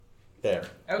There. Okay.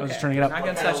 I was just turning it up. Not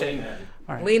going to touch it.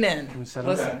 All right. Lean in.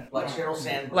 Listen. Like Sheryl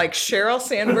Sandberg. Like Sheryl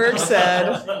Sandberg said,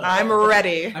 I'm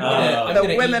ready. I'm the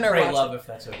gonna women eat, are pray, watching. love, if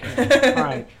that's okay. All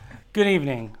right. Good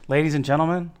evening, ladies and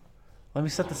gentlemen. Let me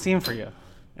set the scene for you.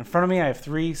 In front of me, I have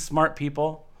 3 smart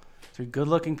people, 3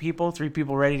 good-looking people, 3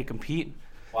 people ready to compete.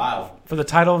 Wow. For the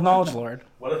title of Knowledge Lord.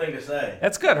 What a thing to say.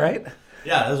 That's good, right?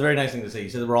 Yeah, that was a very nice thing to say. You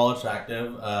said we're all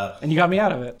attractive. And you got me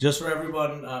out of it. Just for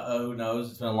everyone who knows,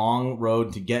 it's been a long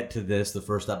road to get to this, the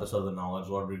first episode of the Knowledge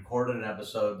Lord. We recorded an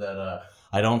episode that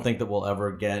I don't think that we'll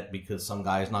ever get because some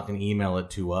guy's not going to email it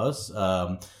to us.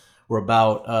 We're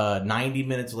about 90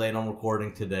 minutes late on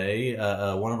recording today.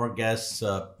 One of our guests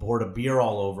poured a beer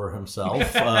all over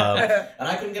himself. And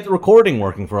I couldn't get the recording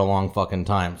working for a long fucking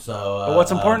time. So, but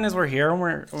what's important is we're here and we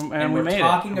made it. We're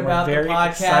talking about the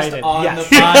podcast excited. on Yes.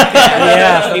 the podcast.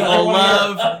 Yes. People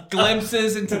love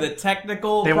glimpses into the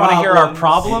technical They problems. want to hear our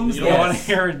problems. Yes. They want to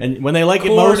hear... And when they like it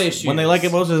Core most, issues. when they like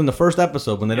it most is in the first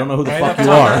episode when they don't know who the Right fuck up you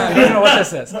top. are. They don't know what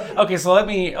this is. Okay, so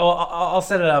I'll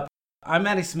set it up. I'm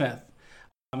Maddie Smith.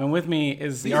 And with me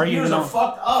is the These beers are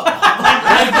fucked up.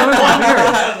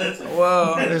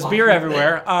 Whoa. There's beer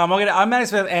everywhere. I'm Maddie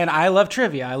Smith, and I love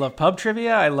trivia. I love pub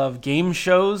trivia. I love game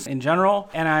shows in general.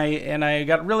 And I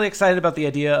got really excited about the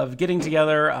idea of getting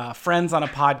together friends on a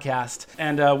podcast.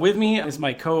 And with me is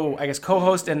my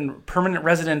co-host and permanent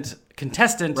resident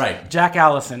contestant, Right. Jack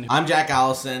Allison. I'm Jack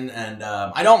Allison, and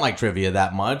I don't like trivia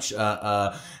that much, and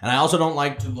I also don't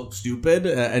like to look stupid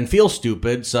and feel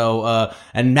stupid. So,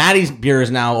 and Maddie's beer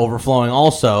is now overflowing,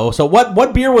 also. So,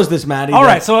 what beer was this, Maddie? All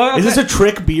right, so is this a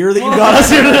trick beer that you got us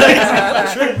here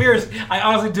today? Trick beers. I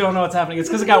honestly don't know what's happening. It's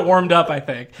because it got warmed up. I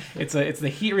think it's the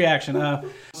heat reaction.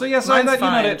 So I thought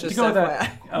fine, to just go with FYI.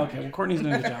 that. Okay, well, Courtney's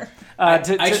doing a good job.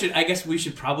 I guess we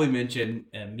should probably mention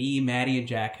me, Maddie, and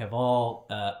Jack have all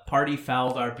party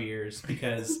fouled our beers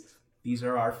because these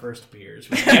are our first beers.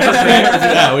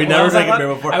 Yeah, we never drank a beer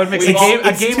before. I would mix It's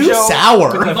a game too show.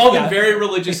 sour. We've all been very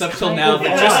religious up till now. We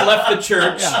just left the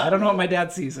church. Yeah, I don't know what my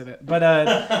dad sees in it, but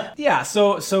yeah.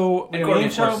 So And we Courtney, game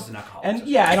of course, show, is an alcoholic. and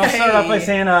yeah, and I'll start off by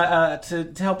saying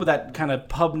to help with that kind of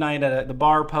pub night at the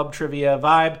bar pub trivia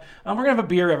vibe. We're gonna have a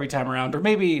beer every time around, or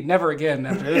maybe never again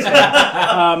after this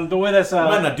one. But with us, I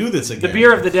might not do this again. the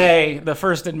beer of the day, the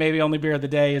first and maybe only beer of the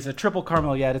day, is a triple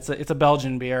caramel. It's a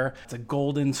Belgian beer. It's a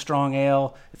golden strong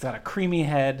ale. It's got a creamy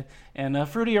head and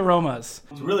fruity aromas.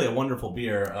 It's really a wonderful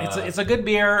beer. It's a good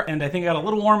beer, and I think it got a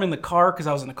little warm in the car because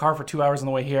I was in the car for 2 hours on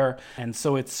the way here, and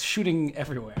so it's shooting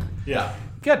everywhere. Yeah.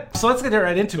 Good. So let's get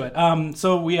right into it.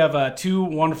 So we have 2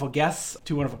 wonderful guests,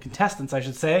 2 wonderful contestants, I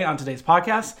should say, on today's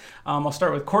podcast. I'll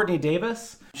start with Courtney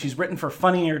Davis. She's written for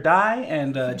Funny or Die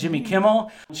and Jimmy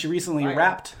Kimmel. She recently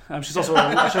rapped. She's also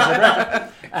a director.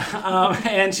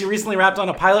 And she recently rapped on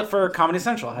a pilot for Comedy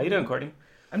Central. How you doing, Courtney?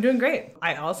 I'm doing great.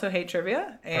 I also hate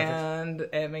trivia, and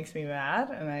it makes me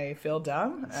mad, and I feel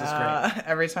dumb This is great.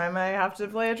 every time I have to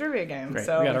play a trivia game. Great.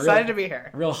 So We I'm got a excited real- to be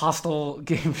here. A real hostile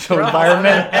game show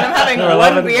environment. And I'm having We're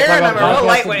one loving beer, talking and I'm about a real podcasts and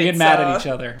lightweight. being mad so- at each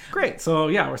other. Great. So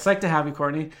yeah, we're psyched to have you,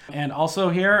 Courtney. And also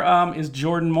here is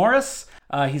Jordan Morris.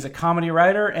 He's a comedy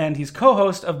writer, and he's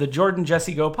co-host of the Jordan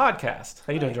Jesse Go podcast.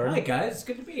 How you doing, Jordan? Hi guys, it's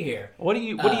good to be here. What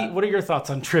are your thoughts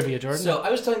on trivia, Jordan? So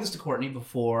I was telling this to Courtney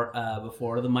before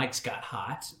the mics got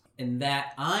hot, and that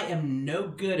I am no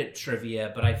good at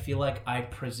trivia, but I feel like I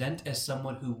present as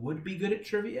someone who would be good at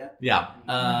trivia. Yeah.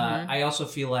 I also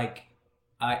feel like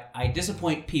I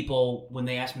disappoint people when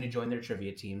they ask me to join their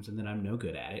trivia teams, and then I'm no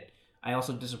good at it. I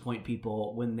also disappoint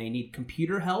people when they need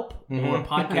computer help or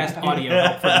podcast audio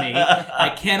help from me. I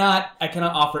cannot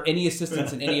offer any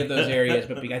assistance in any of those areas,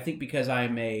 but I think because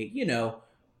I'm a,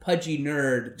 pudgy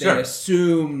nerd, they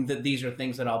assume that these are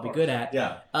things that I'll be good at.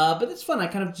 Yeah. But it's fun. I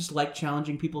kind of just like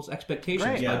challenging people's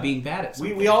expectations by being bad at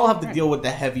something. We all have to deal with the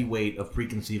heavy weight of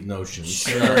preconceived notions.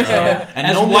 Sure. And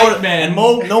As no white more, men. and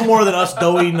no more than us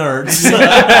doughy nerds.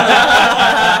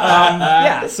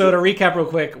 Yeah, so to recap real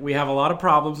quick, we have a lot of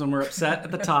problems and we're upset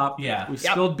at the top. Yeah. We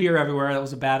spilled beer everywhere. That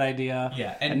was a bad idea.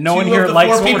 Yeah, And no one two here of the likes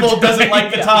four what we're people doing. doesn't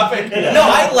like the topic. No,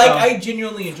 I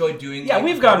genuinely enjoy doing. Yeah,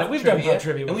 we've done trivia and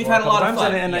before we've had a lot of times,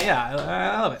 fun. and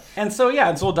I love it. And so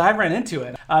we'll dive right into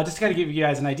it. Just to kind of give you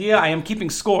guys an idea, I am keeping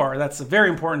score. That's very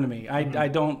important to me. I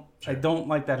don't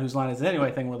like that whose line is it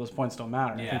anyway thing where those points don't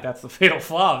matter. I think that's the fatal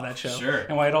flaw of that show. Sure.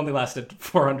 And why it only lasted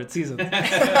 400 seasons.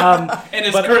 And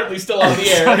it's currently still on the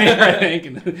air. I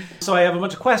think. So I have a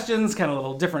bunch of questions, kind of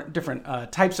little different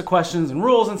types of questions and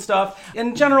rules and stuff.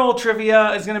 In general,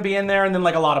 trivia is going to be in there, and then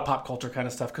like a lot of pop culture kind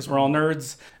of stuff because we're all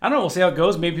nerds. I don't know. We'll see how it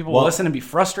goes. Maybe people will listen and be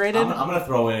frustrated. I'm going to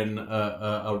throw in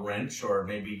a wrench or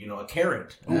maybe a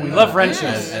carrot. We love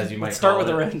wrenches. As you might Let's start call with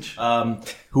it. a wrench.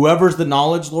 Whoever's the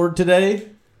knowledge lord today.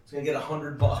 He's gonna get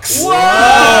 $100.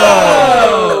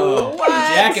 Whoa! What?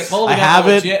 Jack is holding I have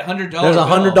up a it. legit $100 There's a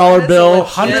 $100 That is bill a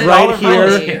legit right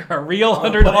 $100 here. A real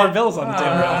 $100 bills on the table.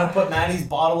 I'm gonna put Maddie's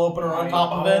bottle opener on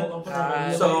top of it.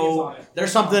 So So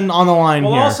there's something on the line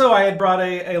well, here. also I had brought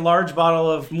a large bottle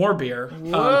of more beer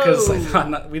because I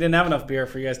thought we didn't have enough beer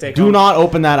for you guys to take Do home. not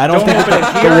open that. I don't Don't think open it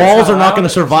the here. walls It's are not allowed. going to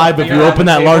survive if Beer you on open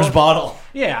the that table. large bottle.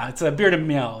 Yeah, it's a beer de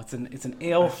miel. It's an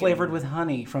ale flavored with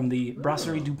honey from the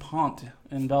Brasserie du Pont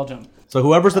in Belgium. So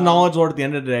whoever's the knowledge lord at the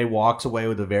end of the day walks away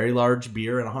with a very large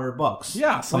beer and $100.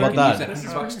 Yeah, How so about Use that? that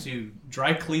 $100 to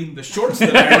dry clean the shorts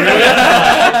that I wear.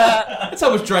 That's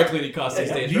how much dry cleaning costs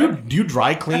these days, right? Do you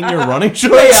dry clean your running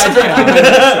shorts? Yeah, I dry clean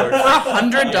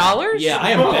my shorts. $100? Yeah,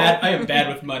 I am bad. I am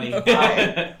bad with money.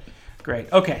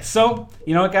 Great. Okay, so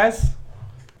you know what, guys?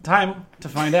 Time to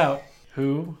find out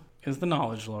who is the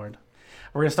knowledge lord.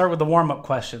 We're going to start with the warm-up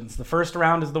questions. The first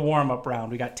round is the warm-up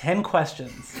round. We got 10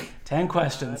 questions. 10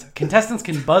 questions. Contestants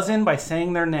can buzz in by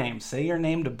saying their name. Say your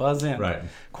name to buzz in. Right.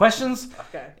 Questions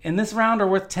in this round are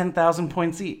worth 10,000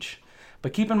 points each.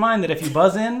 But keep in mind that if you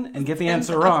buzz in and get the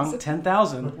answer wrong,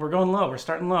 10,000, we're going low. We're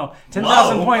starting low.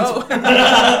 10,000 points.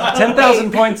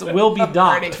 10,000 points will be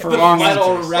docked for wrong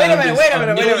answers. Wait a minute, wait a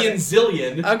minute, wait a million minute.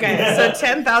 zillion. Okay, so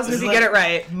 10,000 if you get it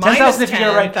right. 10,000 if you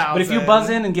get it right. 10,000. But if you buzz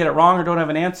in and get it wrong or don't have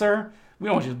an answer, we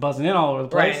don't want you just buzzing in all over the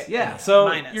place. Right. Yeah, so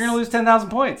Minus. you're going to lose 10,000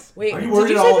 points. Wait, Are you did worried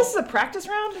you at say all- this is a practice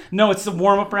round? No, it's the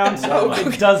warm-up round, so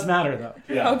it does matter, though.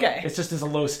 Okay. It's just as a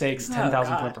low-stakes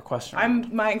 10,000 point per question.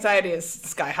 My anxiety is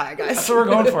sky high, guys. That's what we're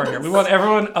going for here. We want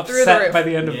everyone the upset roof. by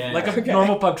the end of Yeah. like a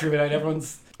normal pub trivia night.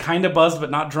 Everyone's kind of buzzed but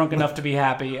not drunk enough to be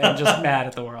happy and just mad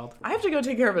at the world. I have to go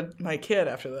take care of my kid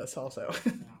after this, also.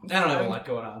 I don't have a lot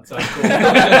going on, so I'm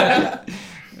cool.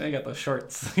 They got those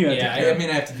shorts. Yeah, I mean,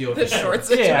 I have to deal with The this. short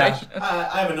situation. Yeah.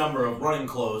 I have a number of running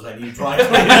clothes I need dry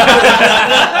cleaning.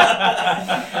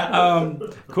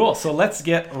 Cool. So let's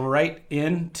get right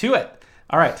into it.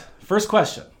 All right. First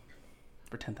question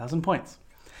for 10,000 points.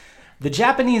 The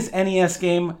Japanese NES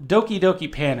game Doki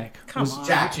Doki Panic Come on.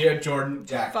 Jack. Jordan.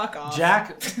 Jack. Fuck off.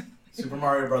 Jack Super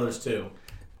Mario Brothers 2.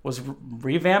 was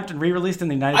revamped and re-released in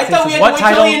the United I States. thought we As had what to wait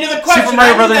till title? the end of the question. Super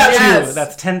Mario I knew Brothers that. 2. Yes.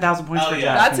 That's 10,000 points Oh, for yeah.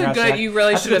 Jack. That's a Congrats, good, Jack. you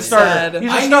really That's a should good have starter. said.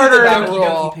 He's a I knew starter. that Doki rule.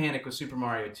 Doki Panic was Super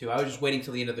Mario 2. I was just waiting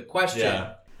till the end of the question.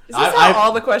 Yeah. Is this how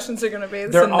all the questions are going to be?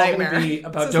 This They're is a all going nightmare. to be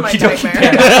about This is my Doki Doki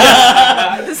nightmare.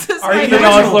 Panic. This is Are my you the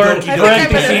nightmare. knowledge lord? Doki Doki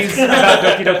Parentheses about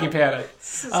Doki Doki Panic.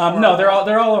 No, they're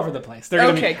all over the place. They're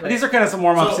gonna Okay, be, great. these are kind of some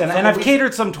warm ups, So and I've we-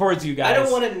 catered some towards you guys. I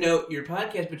don't want to note your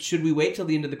podcast, but should we wait till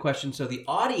the end of the question so the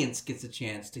audience gets a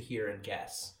chance to hear and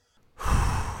guess?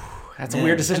 That's a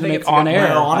weird decision to think make it's a on good air.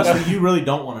 No, honestly, you really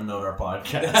don't want to know our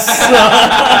podcast. No,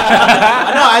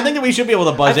 I think that we should be able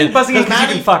to buzz I think in. buzzing in 'cause you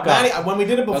Maddie- can fuck up. Maddie, when we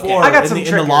did it before, Okay. I got in some the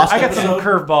triggers. Lost I got some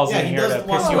episode, curveballs yeah, in he here does to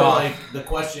want piss you to, off. like, the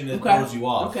question that Okay. throws you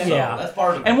off. Okay. So Yeah. that's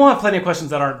part of it. And we'll have plenty of questions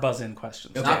that aren't buzz in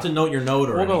questions. Not to note your note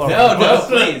or We'll go anything. over. No,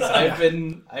 please. I've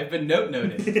been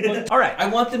noted. All right. I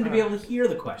want them to be able to hear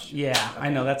the question. Yeah, I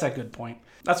know. That's a good point.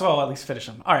 That's why I'll at least finish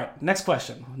them. All right, next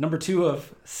question. Number 2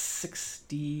 of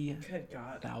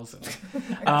 60,000.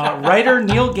 Writer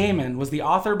Neil Gaiman was the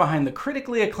author behind the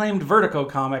critically acclaimed Vertigo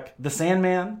comic The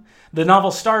Sandman, the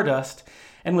novel Stardust,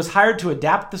 and was hired to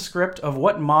adapt the script of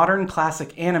what modern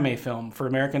classic anime film for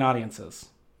American audiences?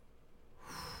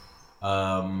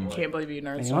 Can't believe you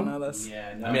nerds Anyone? don't know this.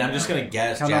 Yeah, no, I mean, I'm just going to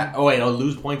guess. Count Jack. them. Oh, wait, I'll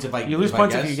lose points if I You lose if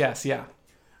points I if guess. you guess, yeah.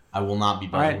 I will not be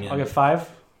All buzzing right, in. I'll get 5,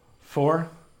 4,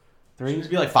 3,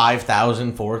 It'd be like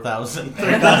 5,000, 4,000,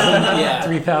 3,000. Yeah.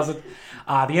 3,000.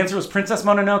 The answer was Princess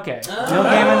Mononoke. Neil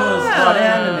Gaiman was brought in,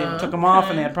 and they took him off,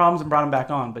 and they had problems and brought him back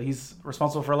on. But he's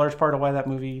responsible for a large part of why that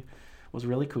movie was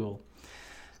really cool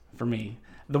for me.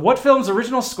 What film's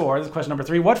original score, this is question number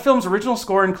 3, what film's original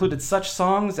score included such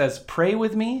songs as Pray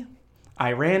With Me,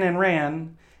 I Ran and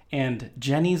Ran, and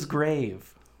Jenny's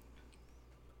Grave?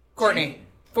 Courtney.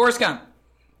 Forrest Gump.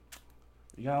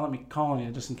 You gotta let me call on you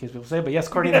just in case people say it, but yes,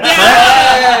 Courtney, that's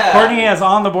correct. Courtney is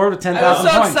on the board with 10,000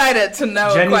 I'm so points. excited to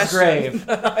know Jenny's a question. Grave.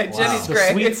 Jenny's The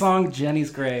Grave. sweet song Jenny's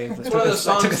Grave. It's one of those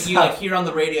songs you like hear on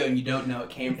the radio and you don't know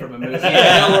it came from a movie.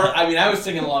 I was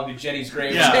singing along to Jenny's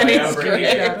Grave. Yeah. Jenny's over Grave.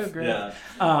 here. Yeah.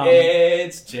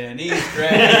 It's Jenny's Grave.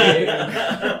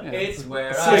 It's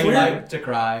where So I it's weird. like to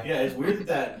cry. Yeah, it's weird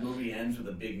that movie ends with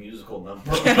a big musical number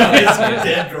about his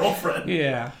dead girlfriend.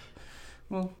 Yeah.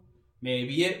 Well,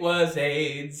 Maybe it was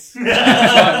AIDS. You're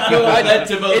led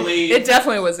to believe. It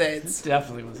definitely was AIDS.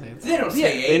 definitely was AIDS. They don't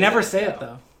say AIDS. They never say it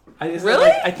though. Really?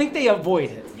 I think they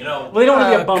avoid it. You know, Well, they don't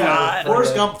want to be a Oh, bummer. God.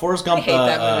 Forrest Gump. I hate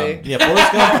that movie. Yeah,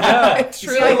 Forrest Gump. I See,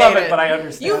 truly I love hate it, but I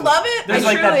understand. You love it? There's I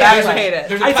like truly that bad hate it.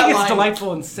 There's a I think cut it's line.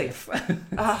 delightful and safe.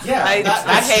 Yeah, I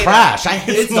that's hate trash. I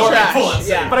hate It's more trash. influence.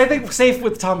 Yeah. But I think safe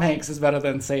with Tom Hanks is better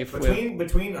than safe with...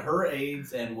 Between her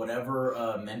AIDS and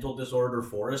whatever mental disorder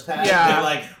Forrest had, Yeah. they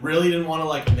like really didn't want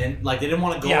to they didn't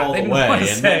want to go Yeah, all they the didn't way wanna and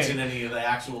say. mention any of the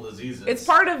actual diseases. It's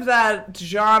part of that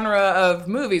genre of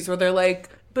movies where they're like,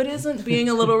 but isn't being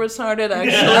a little retarded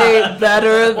actually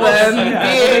better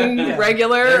than being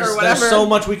regular or whatever? There's so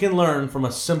much we can learn from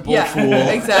a simple Yeah, fool.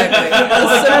 exactly.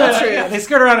 The simple truth. They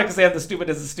skirt around it because they have the stupid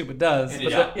as the stupid does.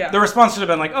 But Yeah. the response should have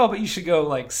been like, oh, but you should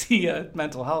go see a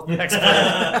mental health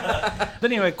expert.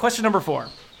 But anyway, question number 4.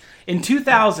 In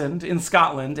 2000 in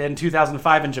Scotland and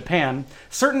 2005 in Japan,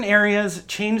 certain areas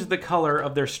changed the color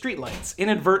of their streetlights,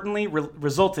 inadvertently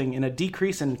resulting in a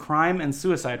decrease in crime and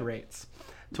suicide rates.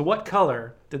 To what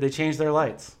color did they change their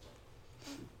lights?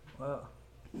 Whoa.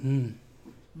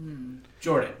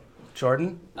 Jordan?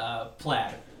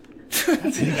 Plaid.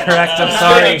 Correct, I'm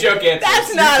sorry. Joke answer.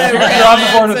 That's not a real You're on the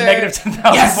board with answer. negative 10,000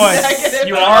 points. Negative.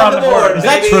 You are on the board. Is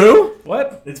that true?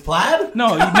 What? It's plaid?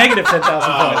 No, negative 10,000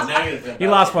 points. Negative. He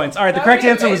lost points. All right, the That correct would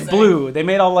be answer was amazing. blue. They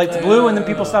made all the lights blue, and then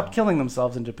people stopped killing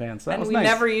themselves in Japan. So that And was we nice.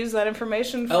 never use that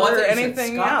information for Oh, I thought you said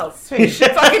anything Scotland. else. We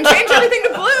should fucking change everything to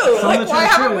blue. Some Like, of the why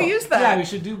true haven't too. we used that? Yeah, we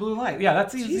should do blue light. Yeah,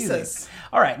 that's easy. Jesus.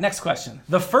 All right, next question.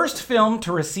 The first film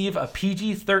to receive a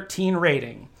PG-13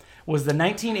 rating was the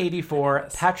 1984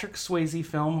 Patrick Swayze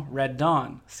film Red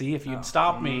Dawn. See, if you'd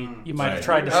stopped me, you might have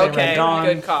tried to say Red Okay, Dawn.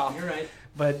 good call. You're right.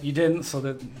 But you didn't, so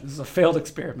this is a failed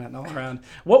experiment all around.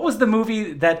 What was the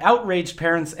movie that outraged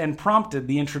parents and prompted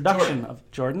the introduction of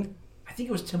Jordan? I think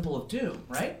it was Temple of Doom,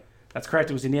 right? That's correct.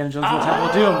 It was Indiana Jones and the Temple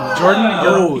of Doom.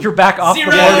 Jordan, you're back off Zero.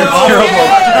 the board. You're Oh, terrible.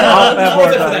 yeah. Off that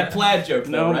board, For buddy. that plaid joke,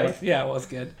 though, No, right? yeah, it was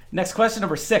good. Next question,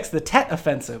 number 6. The Tet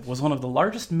Offensive was one of the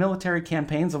largest military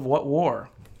campaigns of what war?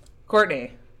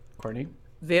 Courtney, Courtney?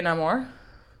 Vietnam War.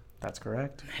 That's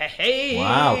correct. Hey.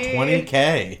 Wow,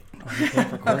 20K.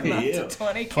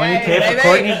 20K. 20K for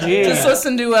Courtney D. Just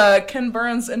listen to Ken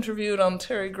Burns interviewed on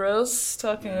Terry Gross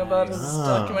talking about his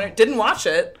documentary. Didn't watch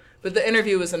it, but the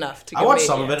interview was enough to give I watched me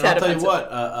some of it, and Ted I'll tell you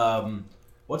offensive. what.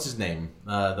 What's his name?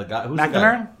 The guy. Who's McNamara? the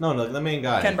guy? No, the main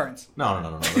guy. Ken Burns.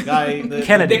 No. The guy. The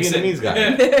Kennedy. The Vietnamese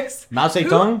guy. Nix. Mao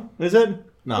Zedong? Is it?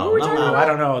 No, Who are we not talking Mao. Oh, I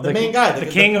don't know. The main guy. The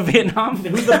king of Vietnam?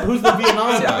 Who's the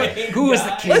Vietnam guy? Who is the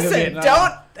king of Listen, Vietnam?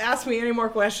 don't ask me any more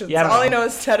questions. Yeah, I don't All I know. know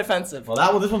is Ted offensive.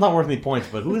 Well, this one's not worth any points.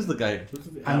 But who is the guy?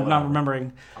 I'm not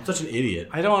remembering. I'm such an idiot.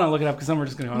 I don't want to look it up because then we're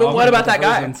just going to go. But what about that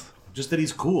guy? Just that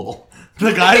he's cool.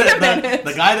 The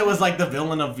guy that was like the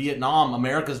villain of Vietnam,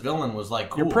 America's villain, was like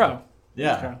cool. You're pro.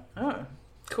 Yeah. Oh,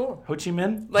 cool. Ho Chi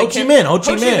Minh? Ho Chi Minh. Ho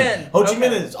Chi Okay.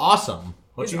 Minh is awesome.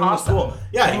 Ho Chi He's Minh was awesome. cool.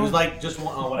 Yeah, he was like just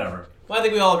one. Oh, whatever. Well, I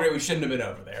think we all agree we shouldn't have been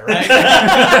over there, right?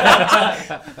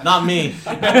 Not me. You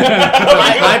think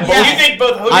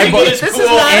both Ho I Chi both- Minh is This is cool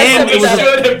not and we it was a-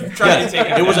 should have tried to take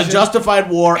It was a justified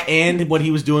war, and what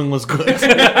he was doing was good.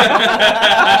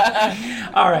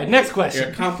 All right, next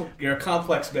question. You're a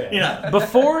complex man. Yeah.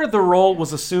 Before the role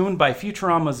was assumed by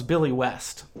Futurama's Billy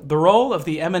West, the role of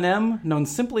the M&M, known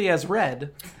simply as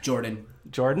Red, Jordan.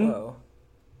 Jordan, Whoa.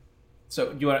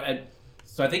 So you want?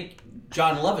 So I think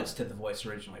John Lovitz did the voice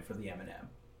originally for the Eminem.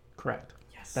 correct.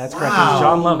 Yes. That's correct. It was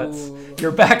John Lovitz.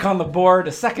 You're back on the board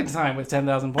a second time with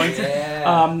 10,000 points.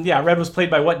 Yeah. Red was played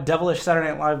by what devilish Saturday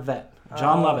Night Live vet?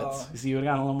 John Oh. Lovitz. You see, you would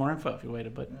have gotten a little more info if you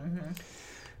waited, but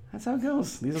that's how it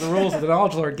goes. These are the rules of the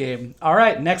Knowledge Lord game. All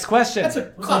right, next question. It's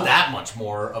not that much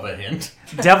more of a hint.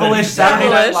 Devilish Saturday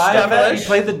Night Devilish, Live. devilish. You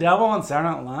played the devil on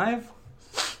Saturday Night Live?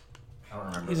 I don't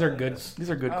remember. These are good. These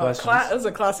are good questions. That was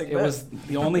a classic. It was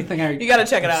the only thing I. You gotta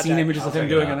check it out, Seen Jack. images of I'll him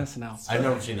check it doing out. on SNL. I've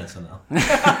never seen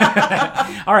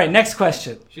SNL. All right, next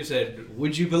question. She said,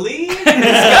 "Would you believe this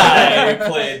guy who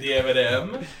played the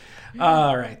Eminem?"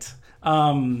 All right.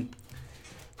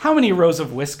 How many rows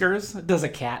of whiskers does a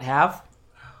cat have?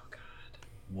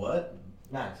 What?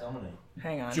 Max, how many?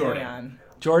 Hang on. Jordan. Hang on.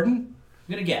 Jordan?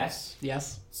 I'm gonna guess.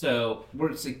 Yes. So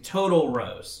we're saying total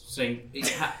rows. Saying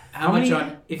how many- much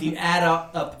on if you add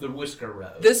up the whisker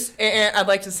rows. This, and I'd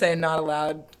like to say, not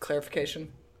allowed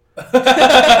clarification.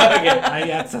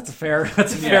 That's a fair.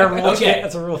 That's a fair rule. okay.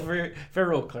 That's a real fair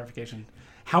rule clarification.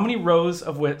 How many rows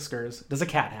of whiskers does a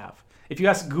cat have? If you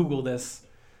ask Google this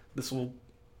will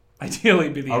ideally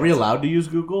be the. Are we answer. allowed to use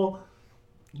Google?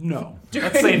 No. During-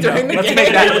 Let's say no. during the Let's game.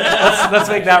 make that. Let's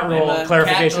make that rule I'm a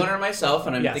clarification. cat owner myself,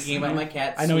 and I'm Yes. thinking about my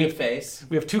cat's I know sweet you- face.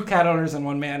 We have two cat owners and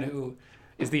one man who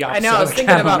is the opposite. I know. I was of a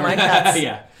thinking cat about owner. my cats.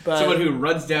 Yeah, But- someone who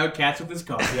runs down cats with his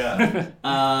car. Yeah.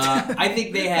 I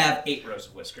think they have 8 rows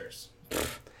of whiskers.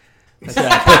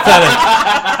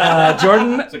 Pathetic.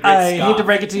 Jordan, I scoff. hate to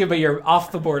break it to you, but you're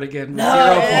off the board again. 0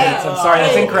 points. I'm sorry,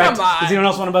 that's incorrect. Come on. Does anyone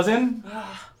else want to buzz in?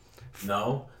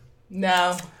 No.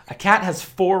 No. A cat has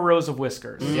 4 rows of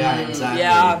whiskers. Yeah, exactly.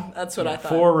 Yeah, that's what I thought.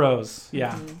 4 rows.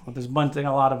 Yeah. Well, there's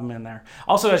a lot of them in there.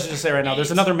 Also, I should just say right now,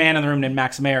 there's another man in the room named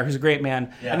Max Mayer, who's a great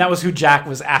man. Yeah. And that was who Jack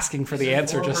was asking for the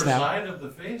answer just now. Side of the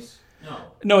face? No.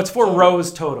 No, it's 4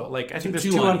 rows total. Like I think there's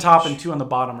 2 on top and 2 on the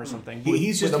bottom or something.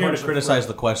 He's just here to criticize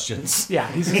the questions. Yeah,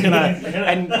 he's just gonna,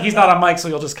 and he's not on mic, so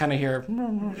you'll just kind of hear,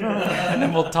 and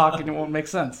then we'll talk, and it won't make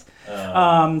sense.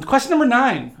 Question number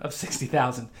 9 of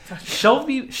 60,000.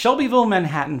 Shelbyville,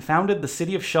 Manhattan founded the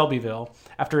city of Shelbyville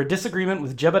after a disagreement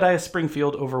with Jebediah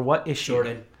Springfield over what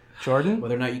issue? Jordan?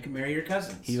 Whether or not you can marry your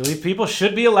cousins. You believe people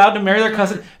should be allowed to marry their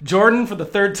cousin. Jordan, for the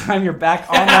 3rd time, you're back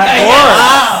on that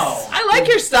board. I like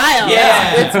your style.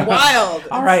 Yeah. It's wild.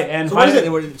 All right, and So what is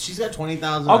finally, it? She's got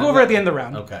 20,000. I'll go over at the end of the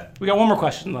round. Okay. We got one more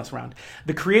question last round.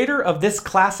 The creator of this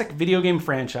classic video game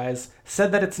franchise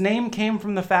said that its name came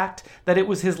from the fact that it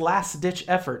was his last-ditch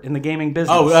effort in the gaming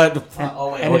business. And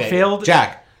it failed.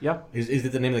 Jack. Yep. Is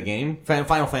it the name of the game?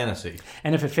 Final Fantasy.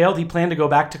 And if it failed, he planned to go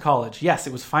back to college. Yes,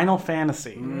 it was Final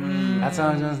Fantasy. That's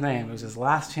how his name. It was his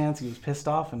last chance. He was pissed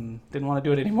off and didn't want to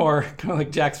do it anymore. Kind of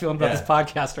like Jack's feeling about this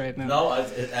podcast right now. No,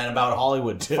 and about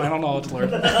Hollywood, too. Final knowledge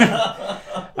lord. All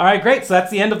right, great. So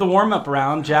that's the end of the warm-up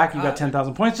round. Jack, you got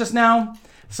 10,000 points just now.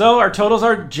 So our totals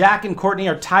are Jack and Courtney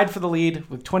are tied for the lead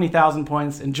with 20,000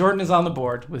 points, and Jordan is on the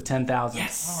board with 10,000.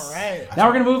 Yes. All right. Now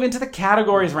we're going to move into the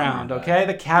categories round, okay?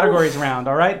 The categories round,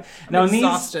 all right? I'm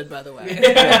exhausted, by the way.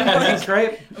 That's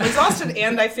great. I'm exhausted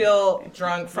and I feel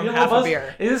drunk from half a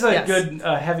beer. It is a good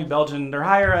heavy Belgian. They're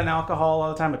higher in alcohol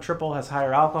all the time. A triple has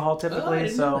higher alcohol typically, I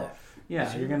didn't know that.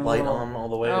 Yeah, you're going to Light on all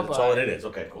the way. Oh, That's boy. all it is.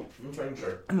 Okay, cool. I'm trying to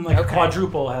sure. And then a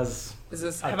quadruple has... Is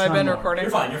this? A Have I ton been more. recording?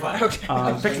 You're fine. You're fine.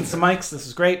 Okay. Fixing some mics. This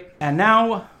is great. And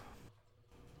now,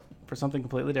 for something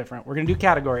completely different, we're going to do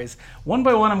categories. One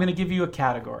by one, I'm going to give you a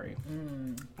category.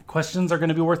 Questions are going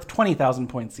to be worth 20,000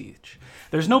 points each.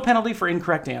 There's no penalty for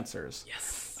incorrect answers.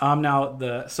 Yes.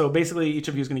 So basically, each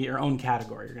of you is going to get your own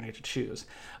category. You're going to get to choose.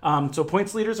 So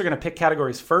points leaders are going to pick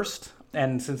categories first.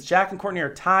 And since Jack and Courtney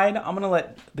are tied, I'm going to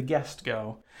let the guest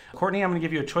go. Courtney, I'm going to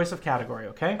give you a choice of category,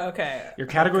 okay? Okay. Your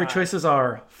category choices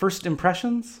are first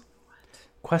impressions,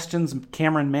 questions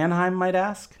Cameron Manheim might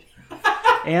ask,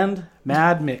 and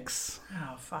Mad Mix.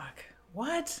 Oh, fuck.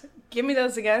 What? Give me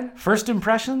those again. First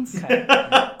impressions,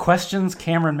 questions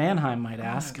Cameron Manheim might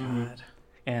ask, God.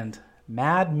 and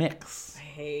Mad Mix.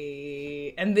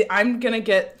 Hey. And I'm going to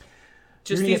get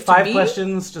You're just going to these get 5 to me?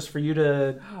 questions just for you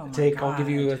to Oh my take. I'll give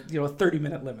you God. a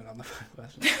 30-minute limit on the 5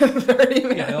 questions. 30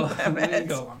 minutes. Yeah,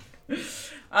 go along.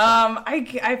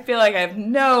 I feel like I have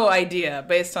no idea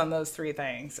based on those 3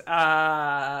 things.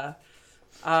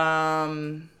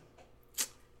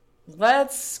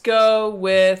 Let's go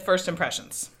with first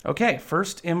impressions. Okay,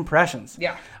 first impressions.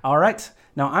 Yeah. All right.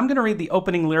 Now I'm going to read the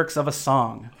opening lyrics of a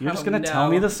song. You're just going to tell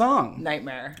me the song.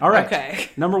 Nightmare. All right. Okay.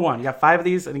 Number 1. You got 5 of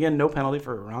these, and again, no penalty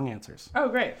for wrong answers. Oh,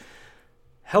 great.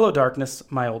 Hello, darkness,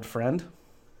 my old friend.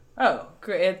 Oh,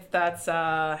 great. That's,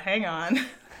 hang on.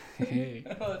 Hey.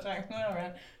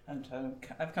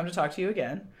 I've come to talk to you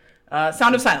again.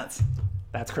 Sound of Silence.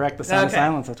 That's correct. The Sound of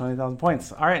Silence at 20,000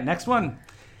 points. All right, next one.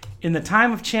 In the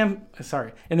time of chimpanzees,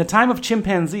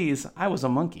 I was a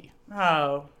monkey.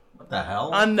 Oh, What the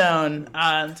hell? unknown.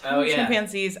 Yeah.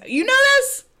 Chimpanzees. You know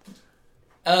this?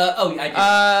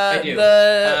 I do.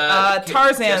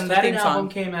 Tarzan, Just the had theme an song. album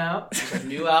came out. There's a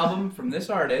new album from this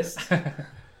artist. Can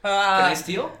I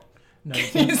steal? No, you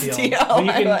can't Steal. steal. I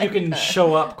But like you can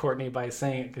show up Courtney by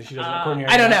saying it because she doesn't. Courtney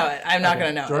I don't know it. I'm not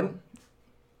going to know Jordan?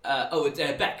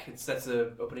 It's Beck. That's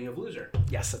the opening of Loser.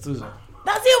 Yes, that's Uzo. it.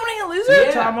 That's the opening of Loser?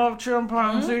 Yeah. Time of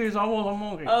chimpanzees, I was a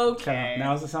monkey. Okay.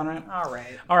 Now does it sound right? All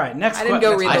right. All right, next I didn't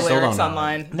go read I the still lyrics don't know.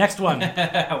 online. Next one.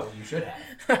 Well, you should have.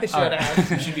 I should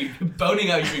have. You should be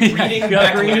boning out. You should be reading You gotta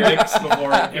back read. lyrics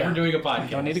before ever doing a podcast.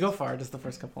 Don't need to go far, just the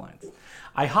first couple lines.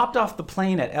 I hopped off the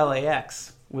plane at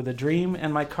LAX with a dream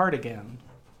and my cardigan.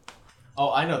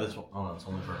 Oh, I know this one. Oh, no, it's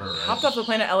only for her. Right? Hopped off the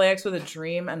plane at LAX with a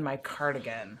dream and my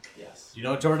cardigan. Yes. Do you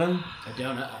know it, Jordan? I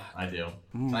don't know. I do.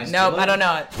 Nope, I don't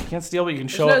know it. You can't steal, but you can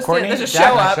show There's up no Courtney. There's a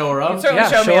Jack, show up. show her up? You can certainly Yeah,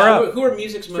 show show me her up. up. Who are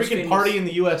music's most Freaking famous? Party in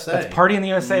the USA. That's Party in the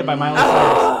USA by Miley Cyrus.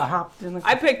 I hopped in the...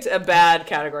 I picked a bad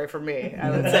category for me, I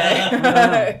would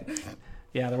say.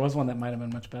 Yeah, there was one that might have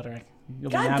been much better. You'll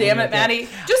be God happy damn with it, Maddie.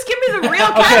 Just give me the real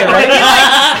Okay, category. ready? Be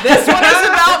like, this one is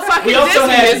about fucking We also Disney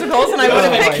had- musicals, and I We would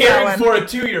also have had picked that Karen one. for a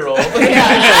 2-year-old.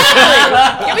 Yeah,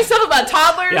 exactly. Give me stuff about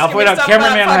toddlers. Yeah, I'll give point me out stuff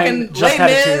Cameron about Manheim fucking just Les had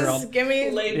a Mis. 2-year-old. Give me...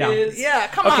 Yeah. Yeah,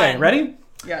 come on. Okay, ready?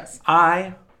 Yes.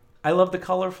 I love the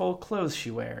colorful clothes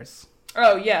she wears.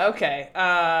 Oh, yeah, okay.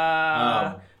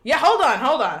 Yeah, hold on.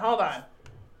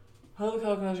 Hold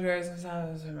the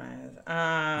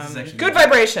Good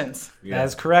Vibrations. Yeah. That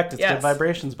is correct. It's Yes. Good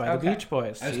Vibrations by the Beach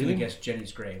Boys. I was going to guess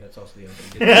Jenny's Grey. That's also the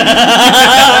opening.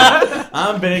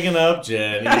 I'm bigging up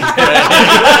Jenny.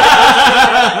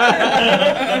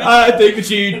 I think that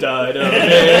she died of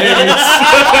AIDS.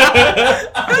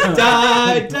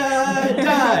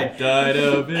 died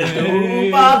of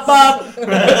AIDS. Bop, bop.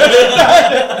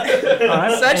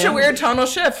 Such a weird tonal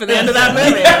shift for the end of that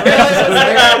movie.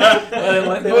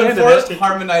 When Forrest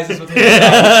harmonizes with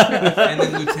himself, and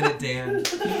then Lieutenant Dan.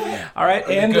 All right,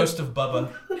 and the ghost of Bubba.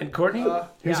 And Courtney,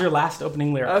 here's your last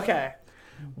opening lyric. Okay.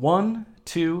 1,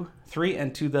 2, 3,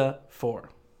 and to the 4.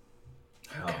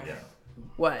 Okay. Oh, yeah.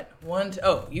 What? 1, 2,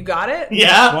 oh, you got it?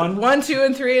 Yeah. 1, 2,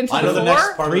 and 3 and to the 4?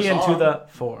 Next part 3 and to the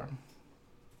 4.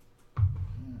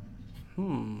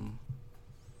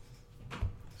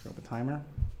 Start the timer.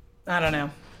 I don't know.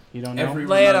 You don't know?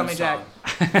 Lay it on me, Jack.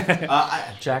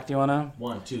 Jack, do you want to?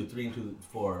 1, 2, 3, and 2,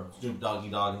 4. Snoop Doggy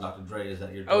Dogg and Dr. Dre is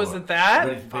at your door. Oh, is it that?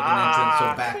 Ready for big entrance, so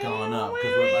back on up,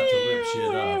 because we're about to rip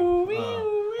shit up.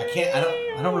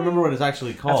 I don't remember what it's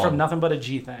actually called. That's from Nothing But a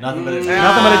G Thing. Nothing But a G Thing.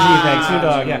 Nothing But a G Thing. Snoop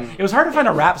Dogg. Yeah. It was hard to find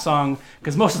a rap song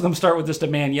because most of them start with just a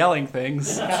man yelling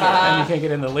things, and you can't get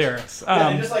in the lyrics.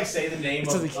 They just like say the name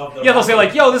of the yeah, they'll say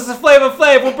like, "Yo, this is Flava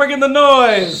Flav. We'll bring in the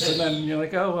noise," and then you're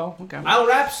like, "Oh well, okay." I'll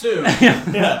rap soon.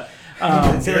 Yeah.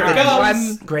 Here it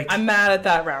goes. Great. I'm mad at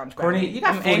that round. Courtney, you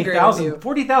got 40,000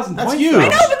 40,000 That's points. huge. I know,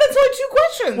 but that's only 2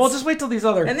 questions. Well, just wait till these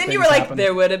other. And then things you were like, happen.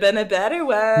 there would have been a better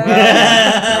one.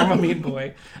 I'm a mean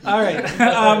boy. All right.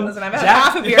 Listen, I've had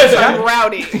half a beer, so I'm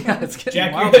rowdy. It's getting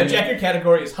Jack, wild. your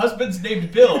category is husbands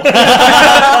named Bill. Yeah,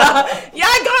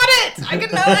 I got it. I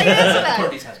can answer that.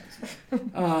 Courtney's husbands.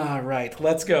 All right,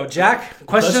 let's go. Jack, Unless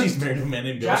questions? she's married to a man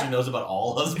named Bill, Jack? she knows about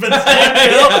all husbands.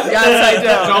 Yes, I do.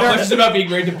 It's all questions about being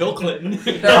married to Bill Clinton.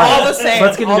 They're all the same.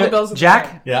 Let's get all into the bills it. are the Jack,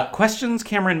 same. Yeah. questions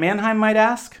Cameron Manheim might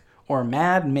ask or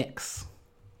Mad Mix?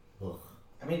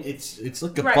 I mean, it's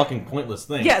like a Right. fucking pointless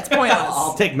thing. Yeah, it's pointless.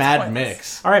 I'll take Mad pointless.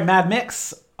 Mix. All right, Mad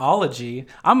Mixology.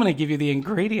 I'm going to give you the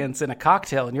ingredients in a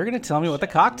cocktail, and you're going to tell me what the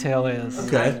cocktail is.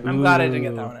 Okay. I'm glad I didn't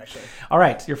get that one, actually. All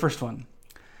right, your first one.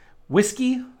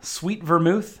 Whiskey, sweet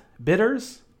vermouth,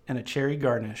 bitters, and a cherry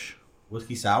garnish.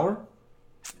 Whiskey sour?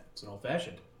 It's an old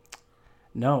fashioned.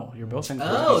 No, you're both in.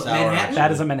 Oh, it's Sour. Manhattan.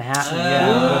 That is a Manhattan.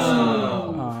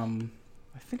 Yeah.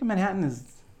 I think a Manhattan is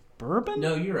bourbon.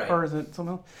 No, you're right. Or is it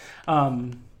something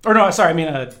else? Or no, sorry. I mean,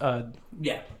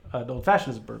 Yeah. the old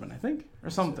fashioned is bourbon, I think, or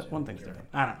something. One thing's different.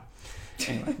 I don't know.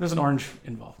 Anyway, there's an orange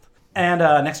involved. And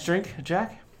next drink,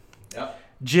 Jack. Yep.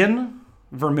 Gin,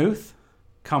 vermouth,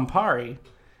 Campari,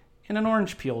 and an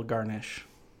orange peel garnish.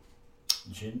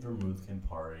 Gin, vermouth,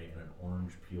 Campari, and an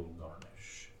orange peel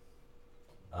garnish.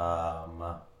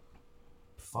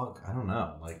 Fuck, I don't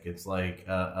know. Like, it's like,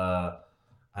 I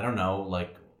don't know.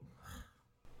 Like,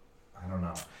 I don't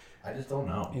know. I just don't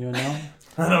know. You don't know?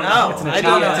 I don't No, know. It's an I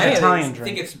don't know any of Italian these. I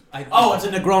think drink. it's. Oh, it's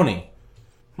a Negroni.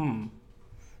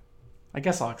 I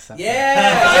guess I'll accept it. Yeah.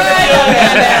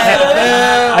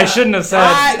 I shouldn't have said.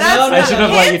 I should have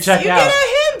let you check out. Get a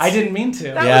hint. I didn't mean to.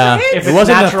 Yeah, was a hint. If it it's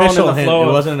wasn't an natural and in official the hint. flow It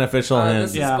of- wasn't an official This hint.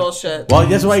 is Yeah. bullshit. Well,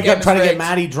 that's why you Game kept trying to is get rigged.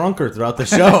 Maddie drunker throughout the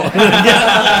show. All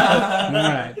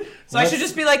right. So I should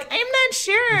just be like, I'm not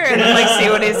sure, and then, like see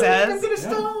what he says.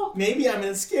 Maybe I'm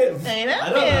gonna skip. I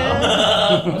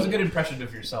know. That was a good impression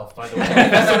of yourself, by the way.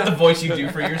 That's not the voice you do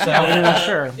for yourself. You're not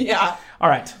sure. Yeah. All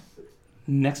right.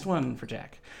 Next one for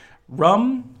Jack.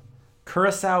 Rum,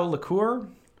 curacao liqueur,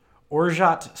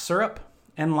 orgeat syrup,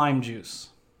 and lime juice.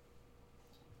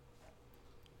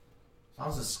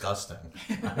 Sounds disgusting.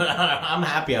 I'm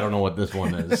happy I don't know what this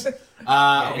one is. Okay,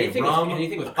 anything, rum.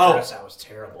 anything with curacao is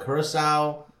terrible.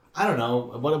 Curacao. I don't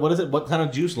know. What is it? What kind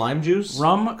of juice? Lime juice?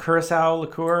 Rum, curacao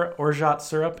liqueur, orgeat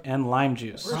syrup, and lime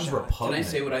juice. Sounds Can I repugnant.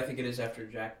 say what I think it is after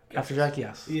Jack? After Jack,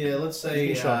 yes. Yeah, let's say.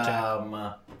 You can show up,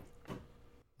 Jack.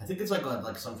 I think it's like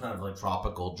some kind of like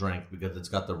tropical drink because it's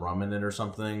got the rum in it or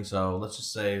something. So let's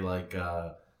just say like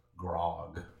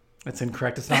grog. It's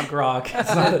incorrect. It's not grog.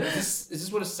 It's not Is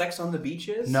this what a sex on the beach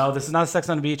is? no, this is not a Sex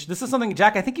on the Beach. This is something,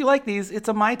 Jack, I think you like these. It's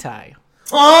a Mai Tai.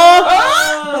 A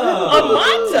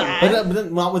Mai Tai? But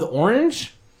then not with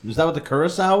orange? Is that what the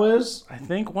curacao is? I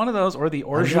think one of those, or the knew it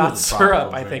orgeat was a syrup,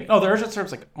 tropical I drink. think. Oh, the orgeat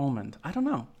syrup's like almond. I don't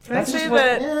know. Can I say what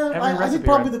that Yeah, every I think recipe,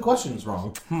 probably right? the question's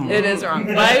wrong. it is wrong?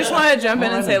 But I just want to jump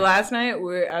in and say last night I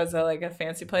was at like a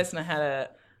fancy place and I had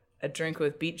a drink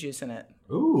with beet juice in it.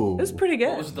 Ooh. It was pretty good.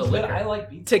 What was the liquor? I like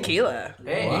beets. Tequila.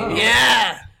 Hey, Wow.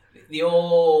 Yeah. the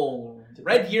old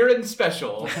red urine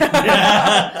special.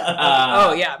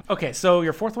 Oh yeah. Okay, so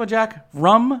your fourth one, Jack.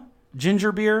 Rum,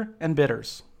 ginger beer, and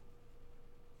bitters.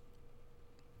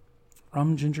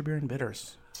 Rum, ginger beer, and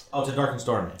bitters. Oh, it's a dark and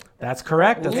stormy. That's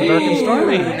correct. That's the dark and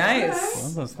stormy. Nice.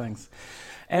 Love those things.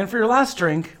 And for your last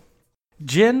drink,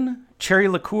 gin, cherry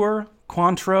liqueur,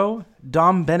 Cointreau,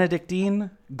 Dom Benedictine,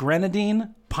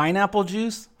 grenadine, pineapple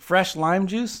juice, fresh lime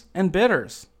juice, and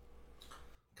bitters.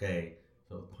 Okay,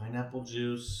 so pineapple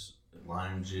juice,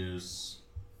 lime juice,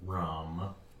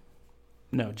 rum,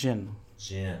 No, gin.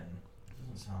 gin.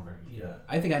 Doesn't sound very good.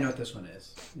 I think I know what this one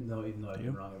is, even though I've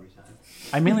been wrong every time.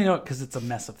 I mainly know it because it's a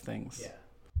mess of things. Yeah.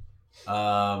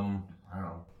 I don't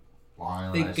know. Long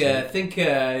Island Think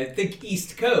Iced think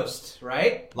East Coast,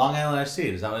 right? Tea. Long Island Iced Tea.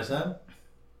 Is that what I said?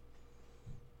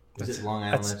 Is it Long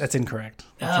Island? That's incorrect.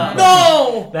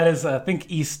 No! That is,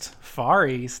 think East, Far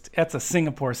East. That's a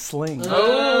Singapore sling.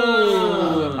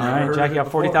 Oh! All right, Jackie got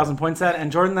 40,000 points at,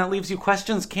 and Jordan, that leaves you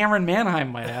questions Cameron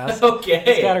Manheim might ask. Okay.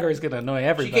 This category is going to annoy She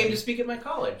everybody. came to speak at my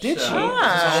college. Did so she? this is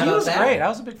all She about was that. great. I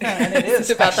was a big fan, and it is It's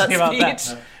about that actually about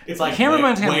speech. that. It's like Cameron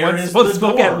where Manheim is once the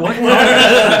spoke door? at what?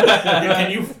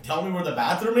 Can you tell me where the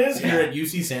bathroom is here at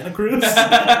UC Santa Cruz?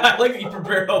 I like that you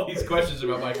prepared all these questions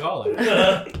about my college.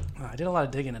 I did a lot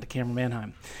of digging into Cameron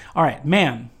Manheim. All right,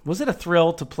 man, was it a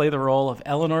thrill to play the role of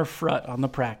Eleanor Frutt on The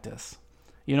Practice?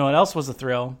 You know what else was a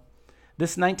thrill?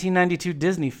 This 1992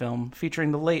 Disney film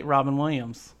featuring the late Robin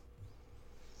Williams.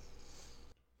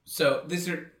 So this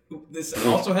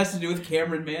also has to do with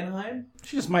Cameron Manheim?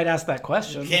 She just might ask that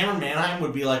question. Cameron Manheim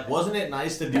would be like, wasn't it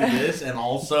nice to do this? And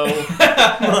also,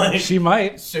 like, She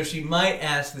might. So she might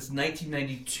ask this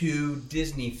 1992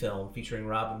 Disney film featuring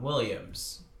Robin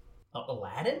Williams.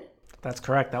 Aladdin? That's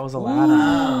correct. That was Aladdin.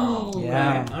 Oh,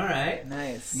 Yeah. All right.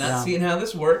 Nice. Not seeing how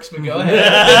this works, but go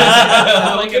ahead.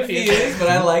 I'm confused, but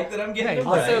I like that I'm getting it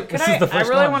right. So This can is the I first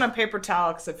really one. want a paper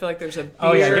towel because I feel like there's a beer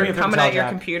Oh, yeah, give me a paper coming towel, at your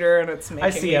Jack. computer and it's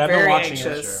making see me it. I've been very watching it,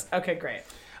 anxious. Okay, great.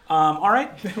 All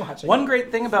right. Watching One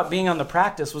great thing about being on The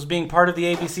Practice was being part of the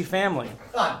ABC family.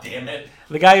 God damn it.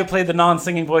 The guy who played the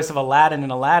non-singing voice of Aladdin in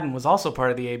Aladdin was also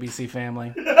part of the ABC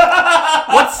family.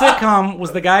 What sitcom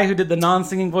was the guy who did the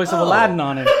non-singing voice of Aladdin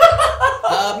on it?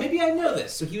 Maybe I know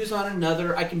this. So he was on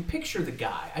another. I can picture the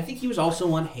guy. I think he was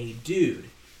also on Hey Dude.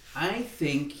 I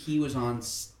think he was on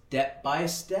Step by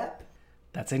Step.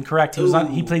 That's incorrect. He was on.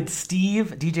 He played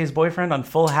Steve, DJ's boyfriend, on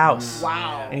Full House.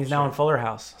 Wow. And he's now on Fuller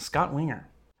House. Scott Winger.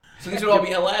 So these would all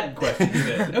be Aladdin questions.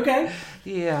 Then. Okay.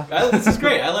 Yeah. This is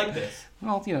great. I like this.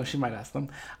 Well, you know, she might ask them.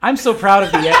 I'm so proud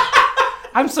of the.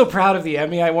 I'm so proud of the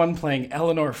Emmy I won playing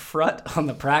Eleanor Frutt on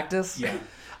The Practice. Yeah.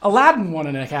 Aladdin won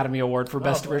an Academy Award for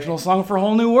Best Original Song for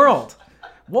Whole New World.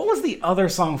 What was the other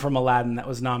song from Aladdin that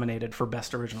was nominated for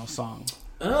Best Original Song?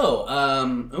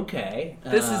 Oh, okay.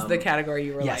 This is the category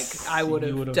you were yes, like, I would you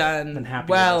have would've done been happy with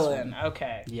well this in.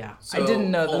 Okay. Yeah. So, I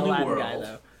didn't know the Whole New Aladdin World, guy,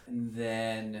 though. And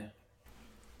then,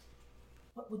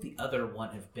 what would the other one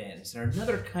have been? Is there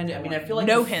another kind of? I mean, I feel like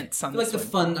No hints on I feel like this the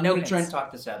fun. I'm No going to try and hints.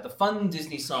 talk this out. The fun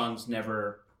Disney songs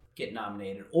never get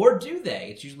nominated, or do they?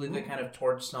 It's usually the kind of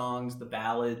torch songs, the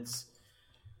ballads.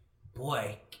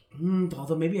 Boy,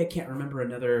 although maybe I can't remember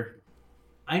another.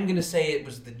 I'm going to say it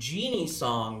was the Genie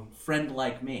song, "Friend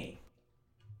Like Me."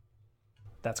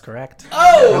 That's correct.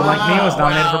 Oh, Friend Like Me was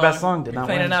nominated for Best Song. Did not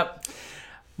Cleaning win. up.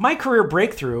 My career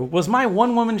breakthrough was my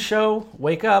one-woman show,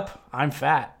 Wake Up, I'm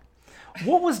Fat.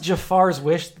 What was Jafar's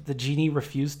wish that the genie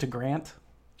refused to grant?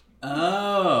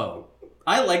 Oh.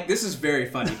 I like this. Is very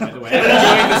funny, by the way. I'm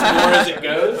enjoying this more as it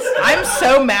goes. I'm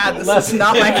so mad. This is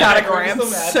not my category. I'm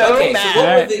so Okay, mad. so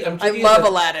what were the, I'm I thinking love of the-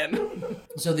 Aladdin.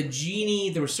 So the genie,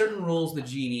 there were certain rules the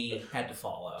genie had to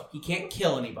follow. He can't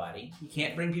kill anybody. He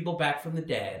can't bring people back from the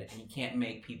dead. And he can't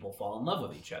make people fall in love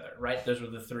with each other, right? Those were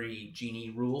the three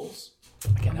genie rules.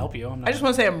 I can't help you. I'm not I just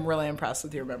want to say I'm really impressed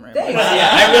with your memory. Yeah,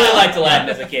 I really liked Aladdin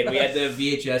as a kid. We had the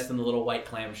VHS and the little white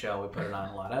clamshell. We put it on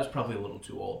a lot. I was probably a little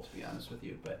too old, to be honest with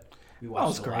you, but we watched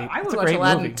it's it a great. lot. I It's would a watch great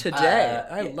Aladdin movie. today.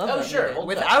 I Yeah. love Oh, that sure, movie. old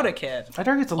Without a kid. I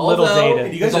think it's a little Although,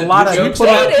 dated. you There's guys a are lot of jokes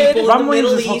people about that- people in Robin the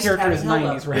Williams' Middle whole East character is having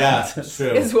 90s hella- Yeah, references. that's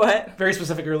true. Is what? Very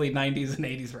specific early 90s and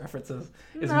 80s references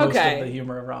is most Okay. of the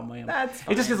humor of Robin Williams. That's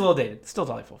It just gets a little dated. Still a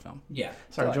delightful film. Yeah.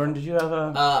 Sorry, Jordan, did you have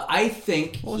a... I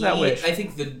think What was that wish? I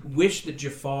think the wish that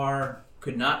Jafar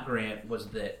could not grant was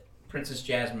that Princess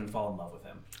Jasmine fall in love with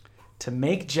him. to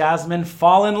make Jasmine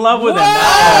fall in love with him.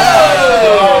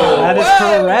 Whoa! That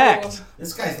is correct.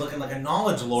 This guy's looking like a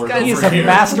knowledge lord guy's- He's over a here.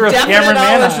 master of Definite Cameron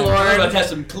knowledge Manheim. lord. We're about to have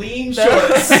some clean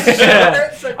shorts.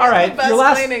 All right, Best your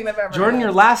last, cleaning they've ever Jordan, had.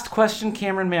 your last question,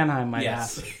 Cameron Manheim might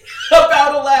Yes. ask.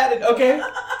 About Aladdin. Okay.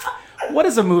 What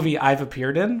is a movie I've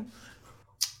appeared in?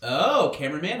 Oh,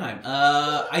 Cameron Manheim.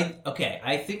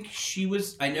 I think she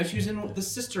was. I know she was in the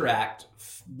Sister Act,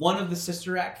 one of the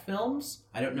Sister Act films.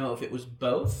 I don't know if it was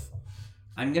both.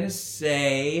 I'm gonna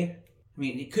say I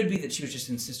mean, it could be that she was just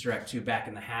in Sister Act 2 back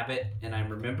in The Habit, and I'm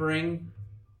remembering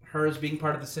her as being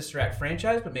part of the Sister Act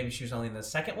franchise, but maybe she was only in the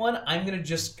second one. I'm gonna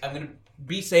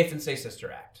be safe and say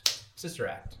Sister Act. Sister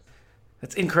Act.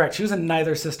 That's incorrect. She was in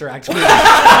neither Sister Act movie. This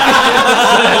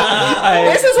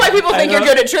is why people think you're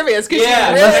good at trivia, because you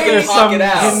really talk it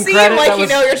out. seem like you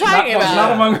know what you're talking about.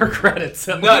 Not among her credits.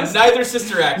 No, neither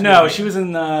Sister Act. No, movie. she was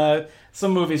in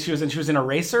some movies. She was in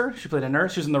Eraser. She played a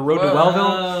nurse. She was in The Road to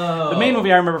Wellville. The main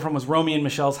movie I remember from was Romy and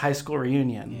Michelle's high school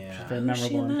reunion. Yeah, she's very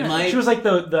memorable. She was like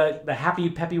the happy,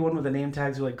 peppy one with the name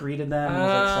tags who like greeted them. And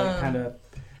was like kind of.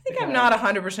 I think I'm not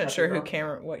 100% sure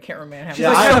what cameraman has. She's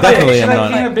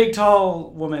like a big,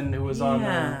 tall woman who was on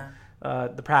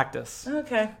The Practice.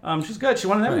 Okay. She's good. She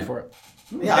won an Emmy for it.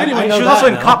 Yeah, anyway, she was also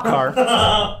in Cop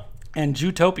Car and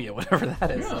Jutopia, whatever that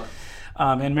is. Yeah.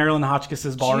 And Marilyn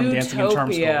Hotchkiss's Ballroom Dancing in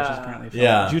Charm School, which is apparently fun.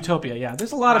 Yeah. Jutopia, yeah.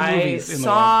 There's a lot of movies in the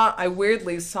world. I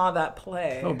weirdly saw that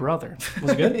play. Oh, brother.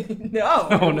 Was it good? No.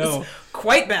 Oh, no.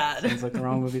 Quite bad. Sounds like the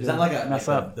wrong movie Is to that like mess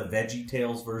up. the Veggie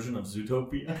Tales version of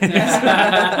Zootopia?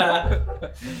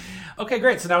 Okay,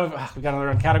 great. So now we got another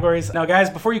round of categories. Now,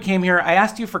 guys, before you came here, I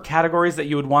asked you for categories that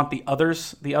you would want the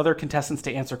other contestants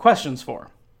to answer questions for.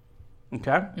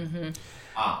 Okay? Mm-hmm.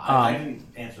 I didn't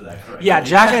answer that correctly. Yeah,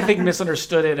 Jack, I think,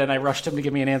 misunderstood it, and I rushed him to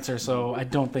give me an answer, so I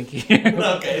don't think he...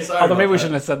 Okay, sorry. Although maybe we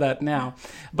shouldn't have said that now.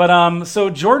 But, so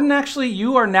Jordan, actually,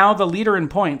 you are now the leader in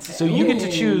points, so you get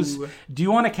to choose. Do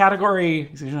you want a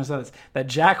category that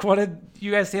Jack wanted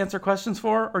you guys to answer questions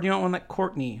for, or do you want one that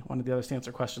Courtney wanted the others to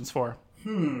answer questions for?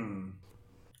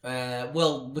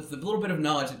 Well, with the little bit of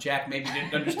knowledge that Jack maybe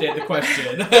didn't understand the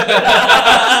question,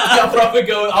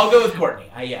 I'll go with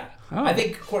Courtney. Yeah. Oh. I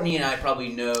think Courtney and I probably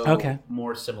know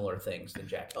more similar things than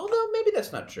Jack. Although maybe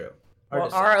that's not true.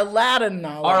 Our Aladdin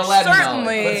knowledge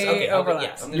certainly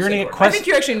overlaps. You're going to get questions. I think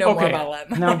you actually know more about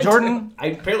Aladdin. Now, Jordan... I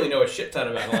apparently know a shit ton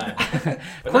about Aladdin.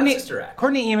 But Courtney, not Sister Act.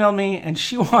 Courtney emailed me, and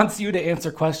she wants you to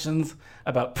answer questions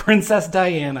about Princess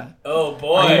Diana. Oh,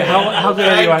 boy. How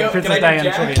good are you on Princess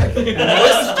Diana trivia?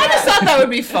 I just thought that would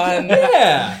be fun.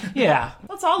 Yeah.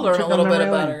 Let's all learn a little bit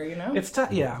about her, you know? It's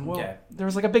tough. Yeah. Well, there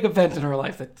was like a big event in her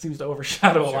life that seems to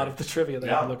overshadow a lot of the trivia that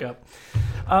I look up.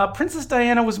 Princess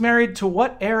Diana was married to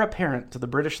what heir apparent to the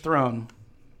British throne?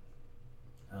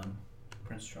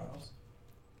 Prince Charles.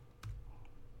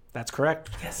 That's correct.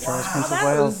 Yes. Charles, Prince of That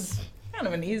Wales. was kind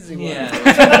of an easy one. Yeah.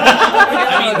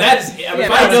 I mean,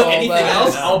 if I know anything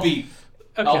else, I'll be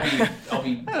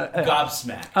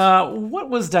gobsmacked. What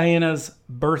was Diana's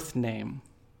birth name?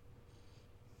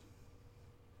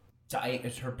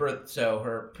 It's her birth. So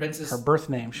her princess. Her birth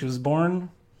name. She was born.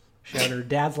 She had her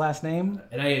dad's last name.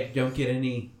 And I don't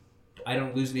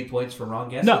lose any points for wrong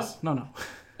guesses. No.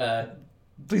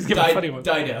 Please give a funny one.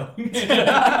 Dido. No,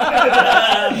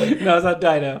 it's not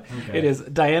Dido. Okay. It is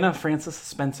Diana Frances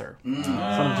Spencer,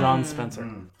 son of John Spencer.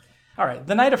 All right.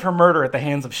 The night of her murder at the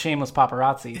hands of shameless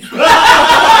paparazzi. Oh,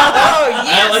 yes.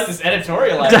 I like this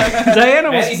editorial.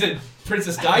 Diana was... He's a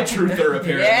Princess Di truther,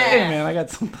 apparently. Yeah. Hey, man, I got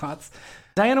some thoughts.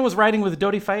 Diana was riding with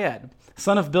Dodi Fayed,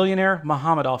 son of billionaire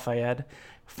Mohammed Al Fayed,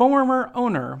 former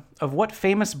owner of what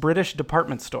famous British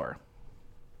department store?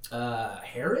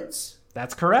 Harrods?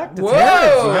 That's correct. It's Whoa!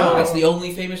 Harrods. Wow, that's the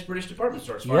only famous British department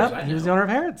store, as far as I know. He was the owner of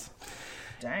Harrods.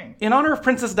 Dang. In honor of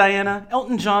Princess Diana,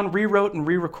 Elton John rewrote and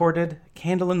re-recorded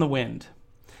 "Candle in the Wind."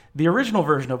 The original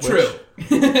version of which... True.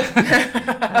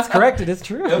 That's correct. It is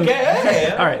true.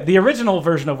 Okay. All right. The original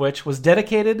version of which was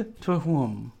dedicated to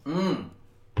whom?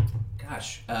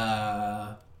 Gosh.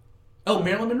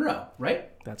 Marilyn Monroe, right?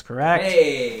 That's correct.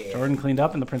 Hey. Jordan cleaned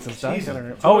up in the Princess Di.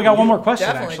 Oh, we got one more question,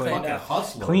 Definitely actually. cleaned up.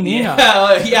 Hustler. Cleaning up.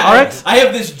 Yeah. All right. I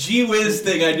have this gee whiz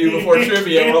thing I do before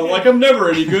trivia where I'm like, I'm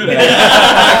never any good at it.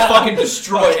 I fucking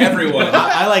destroy everyone.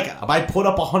 I put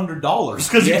up $100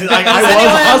 because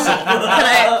I was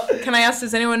hustling. Can I ask,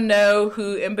 does anyone know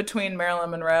who, in between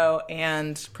Marilyn Monroe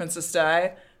and Princess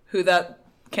Di, who that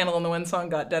Candle in the Wind song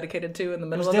got dedicated to in the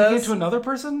middle of those? Dedicated to another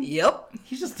person? Yep.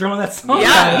 He's just throwing that song.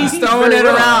 Yeah, he's throwing it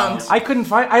around. I couldn't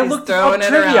find... I looked up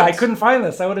trivia. I couldn't find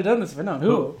this. I would have done this if I known.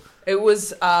 Who? It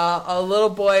was a little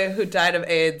boy who died of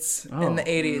AIDS in the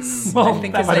 80s. Well, I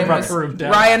think that his might have name brought was the room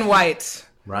down. Ryan White.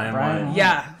 Ryan White.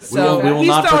 Yeah. So we will he's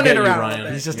not throwing forget it you, around.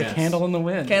 Ryan. He's just a candle in the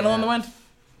wind. Candle in the Wind.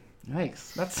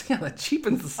 Yikes. That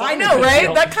cheapens the song. I know,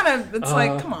 right? That kind of, it's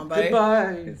like, come on, buddy.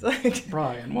 Goodbye, It's like,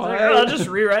 Brian. I'll just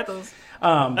rewrite those.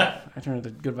 I turned it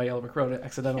to Goodbye Yellow Brick Road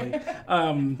accidentally.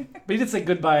 But he did say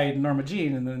goodbye Norma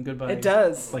Jean and then goodbye. It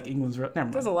does. Like England's Road. Never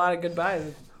mind. There's a lot of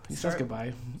goodbyes. He says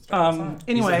goodbye.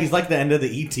 Anyway, he's like the end of the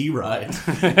ET ride.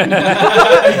 Put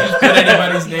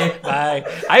anybody's name. Bye.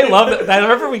 I love it. I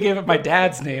remember we gave it my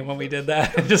dad's name when we did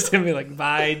that. Just him be like,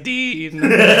 bye, Dean.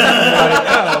 Like,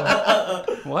 oh,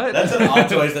 what? That's an odd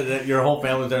choice that your whole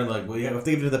family's there and like, well, you have to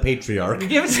give it to the patriarch.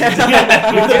 Give it to Give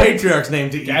the patriarch's name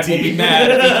to Dad ET. will be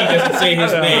mad if he doesn't say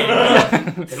his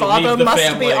name. Father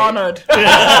must be honored.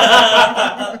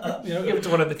 give it to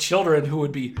one of the children who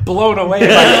would be blown away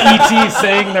by E.T.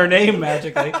 saying their name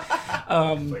magically.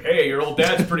 Like, hey, your old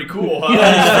dad's pretty cool, huh?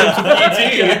 He's friends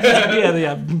with E.T.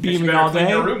 Yeah, beaming all Clean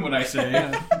day. your room when I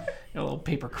say. A little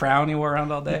paper crown he wore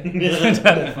around all day.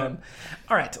 That'd be fun.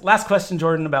 All right, last question,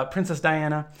 Jordan, about Princess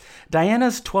Diana.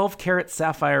 Diana's 12-carat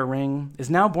sapphire ring is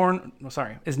now worn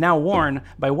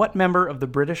by what member of the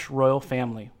British royal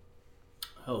family?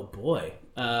 Oh boy.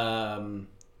 I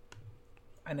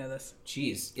know this.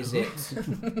 Jeez, is it?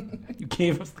 You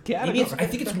gave us the category. I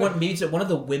think it's one. Maybe it's one of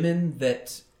the women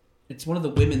that. It's one of the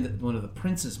women that one of the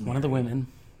princes married. One of the women.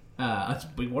 It's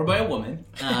worn by a woman.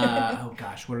 Oh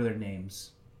gosh, what are their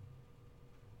names?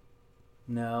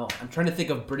 No, I'm trying to think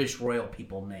of British royal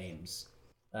people names.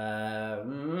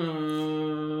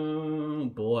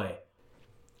 Boy.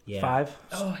 Yeah. 5.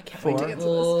 Oh, I can't 4. wait to get to this.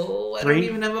 Oh, I 3, don't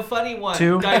even have a funny one.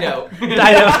 2. Dido.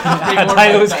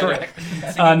 Dido is correct.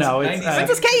 No, it's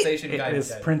Princess Kate. it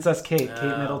is Princess Kate.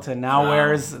 Kate Middleton now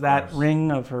wears that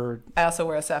ring of her. I also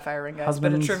wear a sapphire ring, guys.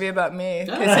 Husband's- Bit of trivia about me, in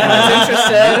case anyone's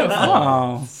interested.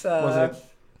 Oh, So,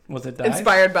 was it Di?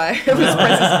 inspired by it was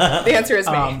Princess. The answer is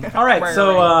me. All right, Wearing a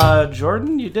so ring.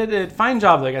 Jordan, you did a fine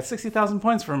job. I got 60,000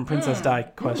 points from Princess Di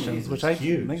questions, which I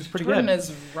think is pretty Jordan good.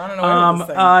 is running away with this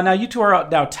thing. Now you two are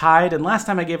now tied, and last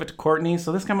time I gave it to Courtney,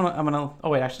 so this time I'm gonna. Oh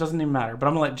wait, actually, it doesn't even matter. But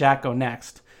I'm gonna let Jack go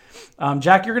next.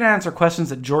 Jack, you're gonna answer questions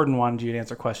that Jordan wanted you to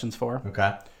answer questions for. Okay.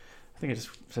 I think I just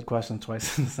said questions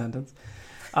twice in the sentence.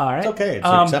 All right. It's okay. It's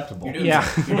acceptable. You're doing Yeah.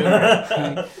 You're doing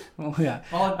right. Well, yeah.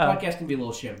 Well, podcast can be a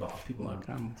little shambolic. People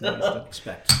don't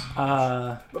expect.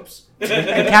 Whoops. The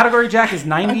category, Jack, is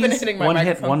been 90s hitting my one-hit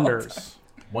microphone all the wonders.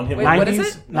 One hit. Wait, what is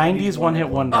 90s, it? 90s one-hit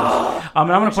wonders. And I'm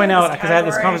going to point out, because I had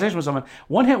this category. conversation with someone,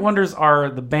 one-hit wonders are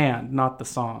the band, not the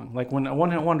song. Like, when a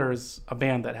one-hit wonder is a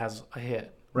band that has a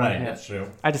hit. Right, One hit. that's true.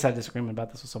 I just had a disagreement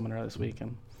about this with someone earlier this week,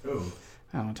 and Ooh.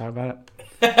 I don't want to talk about it.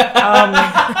 I'm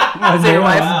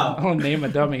Wow. going to name a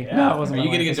dummy. No, it wasn't Are you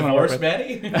my going to wife. get It's someone I work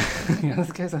divorced, with. Maddie? Yeah,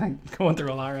 this guy's going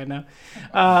through a lot right now.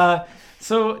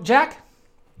 So, Jack,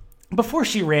 before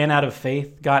she ran out of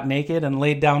faith, got naked, and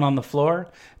laid down on the floor,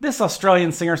 this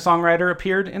Australian singer-songwriter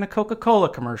appeared in a Coca-Cola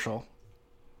commercial.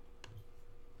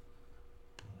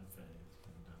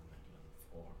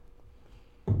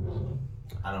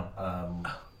 I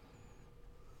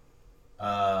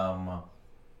don't.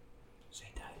 Say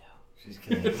Dido. She's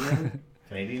Canadian.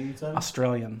 Canadian, you said?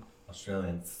 Australian.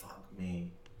 Australian. Fuck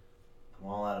me. I'm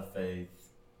all out of faith.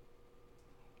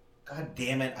 God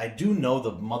damn it! I do know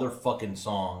the motherfucking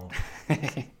song,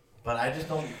 but I just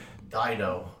don't.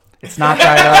 Dido. It's not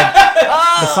Dido.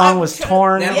 The song was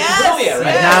Torn. Natalie Yes! Imbruglia,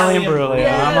 right? Yes! Natalie Imbruglia.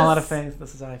 Yes! I'm all out of faith.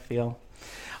 This is how I feel.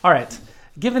 All right.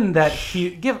 Given that he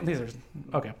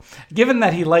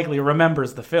likely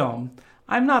remembers the film,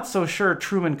 I'm not so sure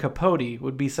Truman Capote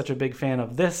would be such a big fan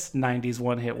of this 90s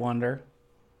one-hit wonder.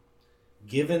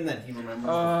 Given that he remembers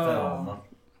the film,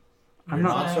 I'm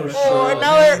not so Oh, sure.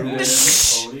 now we're- Truman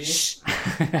Shh.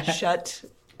 Capote. Shut.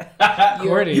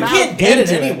 Courtney. You mouth. can't get it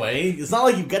Into it. anyway. It's not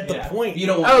like you get the point. You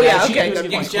don't. Oh, yeah, she okay.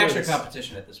 gives Jack's your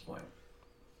competition at this point.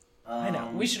 I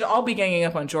know. We should all be ganging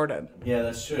up on Jordan. Yeah,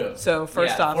 that's true. So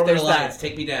first Yeah, off, Formula there's Lions, that.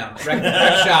 Take me down. Wreck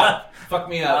shop. Fuck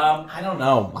me up. I don't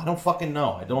know. I don't fucking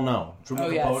know. I don't know. Truman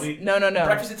Oh Capote. yes. No.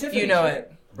 Breakfast at Tiffany's, You know right?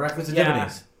 it. Breakfast at Yeah.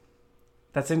 Tiffany's.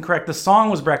 That's incorrect. The song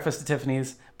was Breakfast at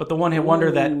Tiffany's, but the one-hit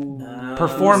wonder that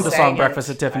performed the Sang song it. Breakfast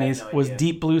at Tiffany's no was idea.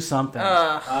 Deep Blue Something.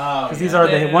 Oh, Because these are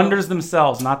the wonders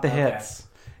themselves, not the hits.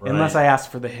 Right. Unless I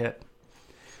ask for the hit.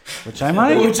 Which I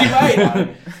might. Which you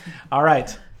might. All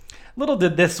right. Little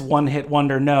did this one-hit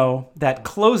wonder know that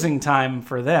closing time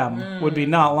for them would be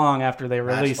not long after they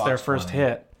released their Matchbox first 20.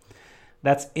 hit.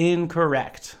 That's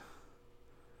incorrect.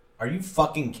 Are you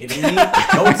fucking kidding me? No,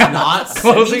 it's not.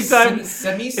 Closing time is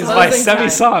by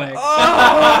Semisonic.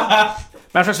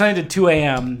 Master Sunday did 2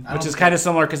 a.m., which is kind of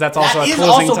similar because that's also That a is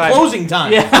closing also time. closing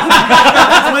time. Yeah.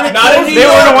 That's when it Not in closes. New They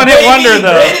weren't a York, one-hit baby. wonder,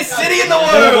 though. Greatest city in the They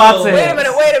had world. lots of Wait a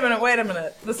hits.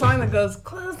 minute. The song that goes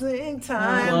closing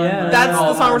time. Yeah. That's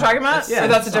the song we're talking about? Yeah. Or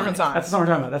that's a different song? That's the song we're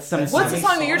talking about. That's Semisonic. What's the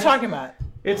song that you're talking about?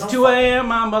 It's 2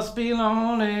 a.m., I must be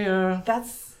lonelier.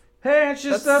 That's Hey, it's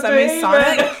just That's a baby.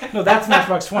 Semisonic? No, that's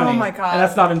Matchbox 20. Oh my God. And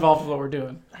that's not involved with what we're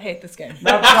doing. I hate this game.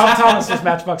 Rob Thomas was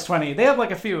Matchbox 20. They have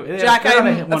like a few. Jack, they're on a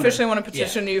I hit wonder. officially want to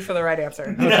petition you for the right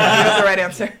answer. You have the right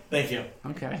answer. Thank you.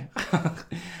 Okay.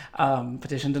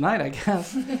 Petition denied, I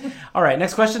guess. All right,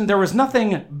 next question. There was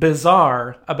nothing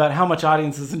bizarre about how much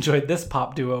audiences enjoyed this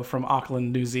pop duo from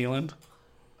Auckland, New Zealand.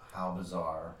 How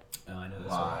bizarre. Oh, I know this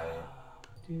Why?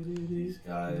 These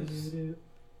guys.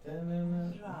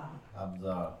 How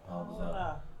bizarre. How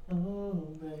bizarre.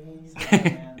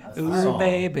 Ooh,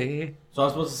 baby. So I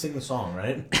was supposed to sing the song,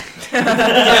 right?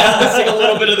 Yeah, sing a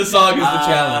little bit of the song is the I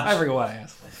challenge. forget what I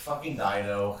asked. Fucking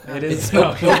Dido. It is. It's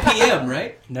OPM,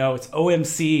 right? No, it's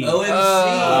OMC. OMC.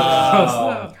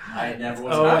 I never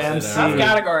was OMC. Tough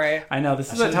category. I know,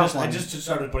 this is a tough one. I just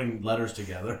started putting letters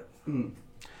together.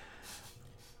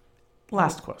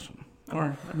 Last question.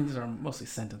 Or, I mean, these are mostly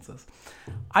sentences.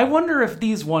 I wonder if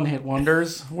these one-hit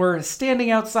wonders were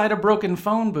standing outside a broken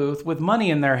phone booth with money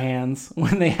in their hands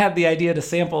when they had the idea to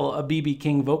sample a B.B.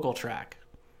 King vocal track.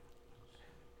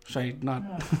 Should I not?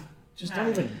 Just don't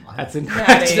even. That's incorrect.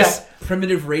 Nice.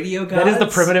 Primitive radio guys. That is the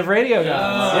primitive radio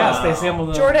guys. Yes, they sampled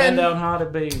the Jordan. Bend Down How to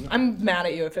Be. I'm mad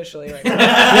at you officially right now.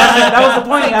 That was the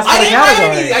point. He asked for I the didn't write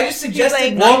category. anything. I just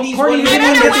suggested Well, 90s. Courtney, you one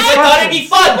didn't hit get wonders. the I thought it'd be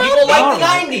fun. People like All the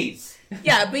right. 90s.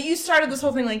 Yeah, but you started this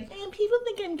whole thing like, man, people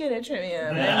think I'm good at trivia.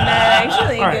 I'm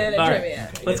actually All right, good all at right.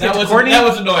 trivia. Let's that get to was Courtney. That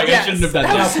was annoying. Yes. I shouldn't have done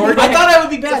That that. was Courtney. I thought I would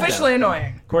be It's bad. officially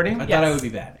annoying. Courtney? I thought I would be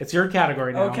bad. It's your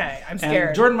category now. Okay, I'm And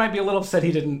scared. Jordan might be a little upset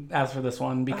he didn't ask for this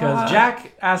one because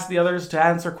Jack asked the others to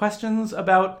answer questions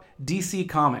about DC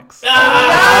Comics.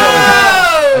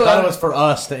 I thought it was for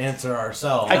us to answer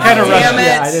ourselves. I kind of rushed Damn it. it.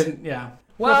 Yeah, I didn't. Yeah.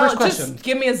 Well, first question. just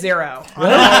give me a 0.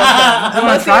 Really?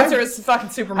 Unless the try? answer is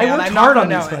fucking Superman. I worked I'm hard not on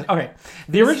gonna these know questions. Okay.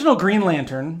 The original Green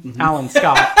Lantern, Alan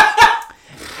Scott,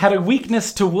 had a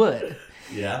weakness to wood.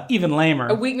 Yeah. Even lamer.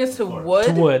 A weakness to wood?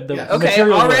 To wood. The Yes. Okay,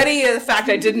 material wood. already a fact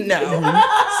I didn't know.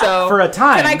 So For a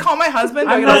time. Can I call my husband?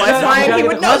 Do I I'm get a not gonna- lifeline? I'm He gonna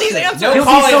would get know the these husband. answers. No He'll be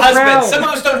calling so husbands. proud. Some of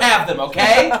us don't have them,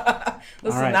 okay?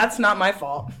 Listen, All right. that's not my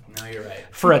fault. No, you're right.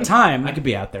 For a time. I could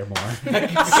be out there more. I could be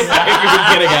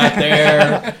getting out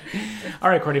there. All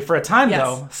right, Courtney. For a time, Yes.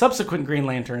 though, subsequent Green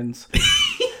Lanterns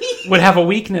would have a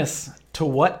weakness to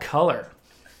what color?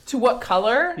 To what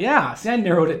color? Yeah. See, I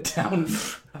narrowed it down.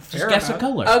 Just guess a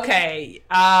color. Okay,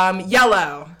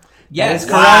 yellow. Yes.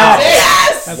 Correct.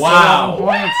 Yes! That's Wow. 7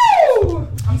 points. Woo!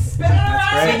 I'm spinning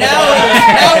around. great.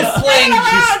 Now it's playing.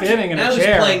 She's spinning in Now a it's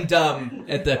chair. playing dumb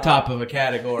at the top of a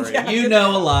category. Yeah, You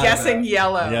know a lot. Guessing about.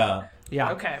 yellow. Yeah.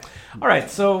 Yeah. Okay. All right.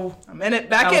 So I'm in it.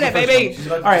 Back That in was it, the baby.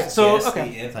 first All right, so, okay.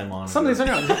 The anti-monitor. some of these are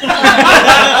not.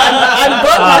 I'm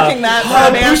bookmarking that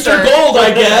for an Booster answer. Gold,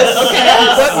 I guess. Okay, I'm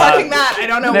bookmarking that. I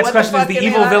don't know Next what question the is fuck the any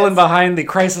evil of that villain is. behind the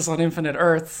Crisis on Infinite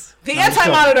Earths. The No, I'm just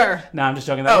joking. anti-monitor. No, I'm just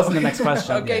joking. That wasn't the next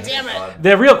question. Okay, damn it.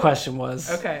 The real question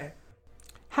was, Okay.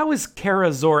 how is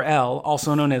Kara Zor-El,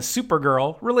 also known as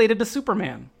Supergirl, related to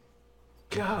Superman?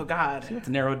 Oh, God. It's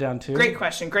narrowed down too. Great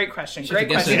question. Great question. Guess Great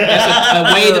a question. way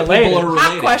that people are Hot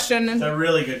related. question. It's a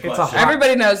really good It's a question. hot-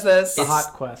 Everybody knows this. A hot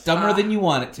quest. Dumber than you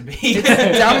want it to be.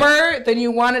 Dumber than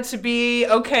you want it to be.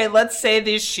 Okay, let's say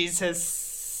this. She's his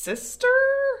sister?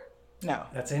 No.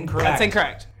 That's incorrect. That's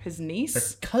incorrect. His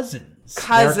niece? Cousins. They're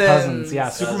Cousins. cousins. Yeah,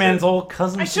 Superman's old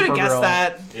cousin. I should have Supergirl. guessed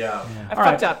that. Yeah. I All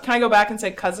fucked right. up. Can I go back and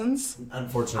say cousins?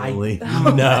 Unfortunately,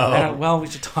 Uh, no. well, we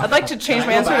should talk. I'd like to change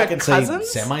my Go answer back to and say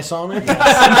cousins. Semisonic.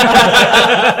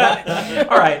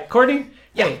 All right, Courtney.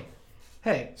 Yeah.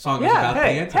 Hey, Song is Yeah, about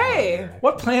hey, the anti-monitor. hey.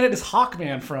 what planet is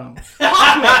Hawkman from?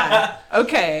 Hawkman.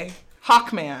 Okay.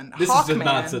 Hawkman. This Hawkman. is a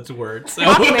nonsense word. So.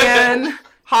 Hawkman. That's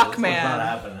not Hawkman.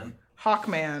 happening.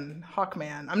 Hawkman.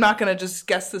 Hawkman. I'm not going to just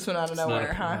guess this one out of It's not nowhere,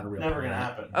 a- huh? not a real Never planet. gonna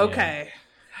happen. Okay.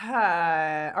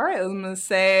 All right, I'm going to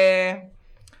say...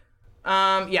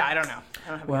 yeah, I don't know. I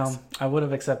don't have a guess. Well, I would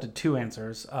have accepted two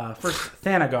answers. First,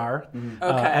 Thanagar,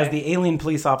 Okay. as the alien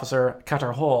police officer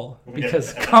Qatar Hole,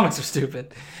 because comics are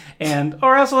stupid.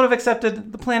 Or I also would have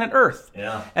accepted the planet Earth,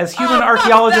 Yeah. as human fuck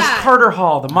archaeologist that! Carter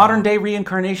Hall, the modern-day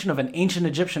reincarnation of an ancient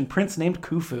Egyptian prince named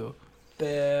Khufu. Boo.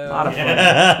 A lot of fun.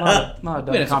 A lot of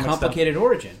dumb Wait, it's a comic complicated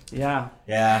origin. stuff. Yeah.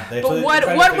 Yeah. But what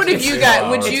would have you guys...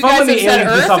 Would It's you fun guys when the have said alien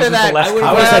police Earth or officer's that the less the common.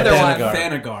 I would've said other one? Thanagar.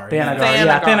 Thanagar. Thanagar. Thanagar.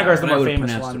 Yeah, Thanagar's the I more would have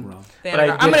famous pronounced one. it wrong. But I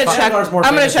I'm did gonna check. Thanagar's more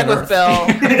I'm gonna famous check than with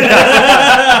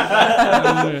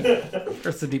Bill.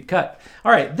 First, a deep cut.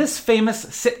 All right, this famous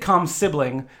sitcom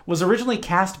sibling was originally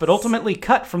cast but ultimately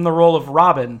cut from the role of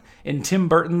Robin in Tim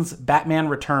Burton's Batman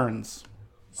Returns.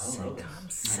 Sibling.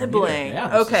 Yeah,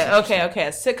 this is Okay.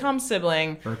 A sitcom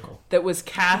sibling Urkel. that was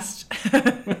cast.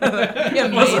 That'd be Urkel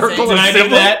amazing. a Did I do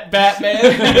sibling? that,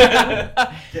 Batman?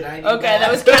 Okay,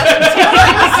 that was cast.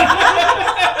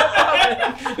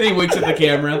 Then he winks at the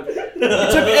camera.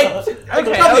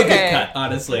 Probably a good cut,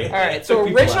 honestly. All right, so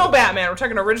original Batman. We're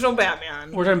talking original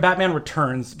Batman. We're talking Batman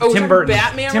Returns. Oh, Tim Burton.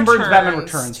 Tim Burton's Batman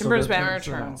Returns. Tim Burton's Batman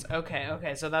Returns.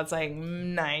 Okay. So that's like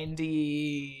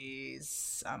 90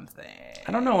 something.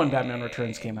 I don't know when Batman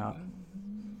Returns came out.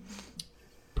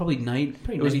 Probably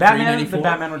It was Batman, 94. then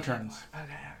Batman Returns.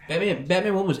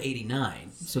 Batman 1 was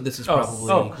 89, so this is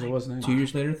probably it wasn't 2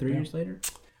 years later, 3 years later.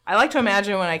 I like to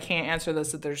imagine when I can't answer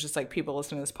this that there's just like people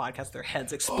listening to this podcast, their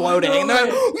heads exploding. And they're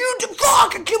like, you fuck! I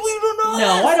can't believe you don't know.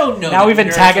 No, I don't know. Now we've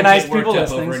antagonized Nerds people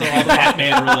worked up listening. over So all the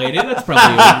Batman related. That's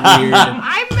probably weird.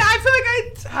 I feel like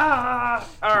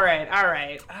all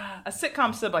right. A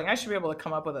sitcom sibling. I should be able to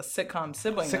come up with a sitcom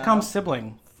sibling. Sitcom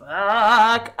sibling.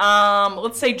 Fuck.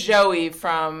 Let's say Joey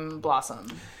from Blossom.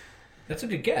 That's a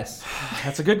good guess.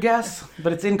 That's a good guess,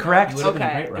 but it's incorrect.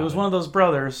 Okay. It was one of those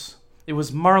brothers. It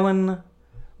was Marlon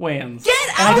Wayans. Get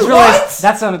And I out! just realized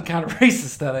that sounded kind of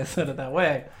racist that I said it that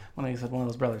way when I said one of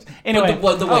those brothers. Anyway,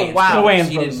 But the Wayans. wow. the Wayans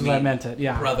He brothers, didn't as I mean meant it.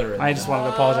 Yeah, brother and I just wanted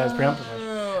to apologize preemptively.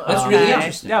 That's really Okay.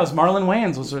 interesting. Yeah, it was Marlon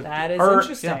Wayans. That is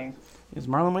interesting. Yeah, it was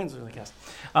Marlon Wayans was the guest.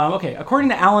 Okay, according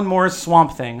to Alan Moore's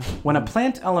Swamp Thing, when a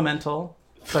plant elemental,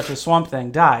 such as Swamp Thing,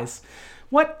 dies,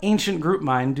 what ancient group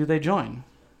mind do they join?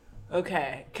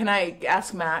 Okay. Can I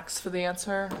ask Max for the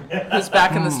answer? Who's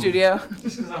back in the studio?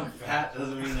 Just because I'm fat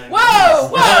doesn't mean I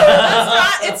Whoa!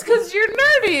 That's not. It's because you're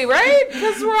nerdy, right?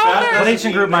 Because we're all nerdy. What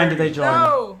ancient group mind do they join?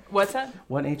 No. What's that?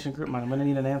 What ancient group mind? I'm gonna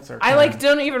need an answer. I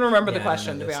don't even remember the Yeah,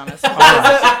 question, I to know be this.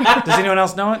 honest. Does anyone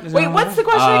else know it? Does Wait, anyone what's know the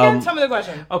question again? Tell me the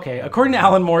question. Okay, according to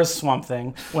Alan Moore's Swamp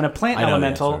Thing, when a plant I know the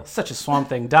elemental, answer. such as Swamp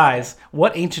Thing, dies,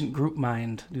 what ancient group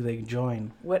mind do they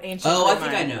join? What ancient? Oh, I group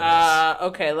think I mind? know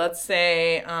Okay, let's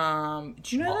say.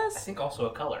 Do you know I this? think also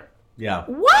a color. Yeah.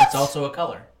 What? It's also a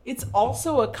color. It's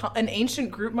also an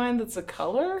ancient group mind that's a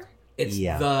color. It's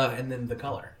Yeah. and then the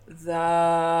color.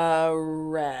 The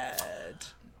red.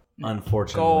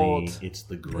 Unfortunately, Gold. it's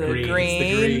the The green.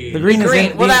 green. The green is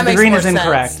Green. Well, that the makes green more is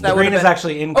incorrect. sense. The That green would've is been-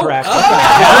 actually incorrect.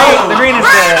 Oh! The green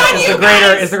is you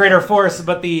the greater force,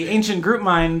 but the ancient group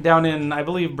mind down in I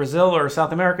believe Brazil or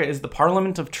South America is the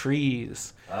Parliament of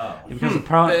Trees. Oh. It becomes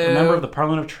a member of the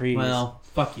Parliament of Trees. Well,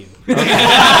 fuck you.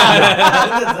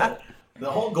 The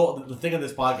whole goal, the thing of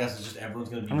this podcast is just everyone's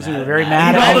going to be I'm mad. just gonna be at very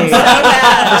Matt. mad at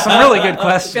me for some really good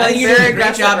questions. feel like You very did a great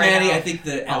aggressive job, right Manny. now. I think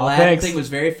the Oh, Aladdin thanks. thing was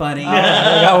very funny.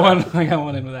 I got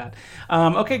one in with that.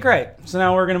 Okay, great. So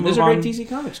now we're gonna move Those are on. great DC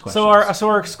Comics questions. So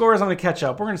our scores. I'm gonna catch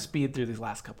up. We're gonna speed through these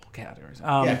last couple of categories.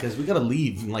 Yeah, because we got to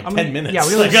leave in like I'm 10 minutes. Yeah,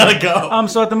 we we got to go.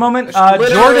 So at the moment,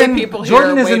 literally people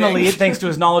Jordan here is in the waiting. lead thanks to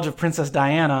his knowledge of Princess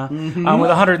Diana with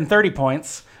 130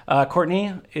 points.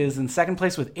 Courtney is in second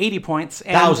place with 80 points.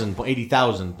 And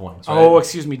 80,000 points. Right? Oh,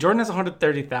 excuse me. Jordan has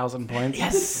 130,000 points.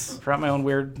 Yes. Forgot my own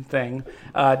weird thing.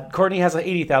 Courtney has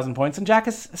 80,000 points, and Jack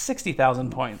has 60,000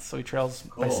 points, so he trails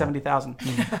by 70,000.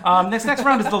 This next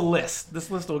round is the list.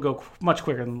 This list will go much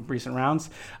quicker than recent rounds.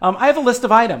 I have a list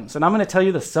of items, and I'm going to tell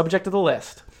you the subject of the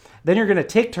list. Then you're going to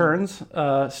take turns,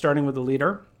 starting with the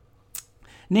leader,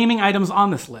 naming items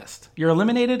on this list. You're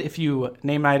eliminated if you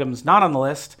name items not on the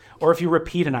list or if you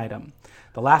repeat an item.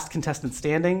 The last contestant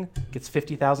standing gets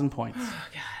 50,000 points. Oh,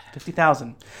 God.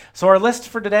 50,000. So our list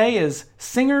for today is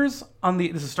singers on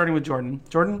the... This is starting with Jordan.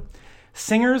 Jordan,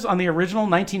 singers on the original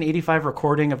 1985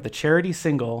 recording of the charity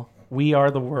single, We Are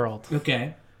the World.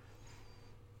 Okay.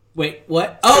 Wait,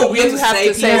 what? Oh, we have to say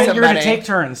to say people? You're going to somebody. take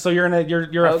turns. So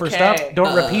you're up first up. Okay.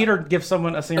 Don't repeat or give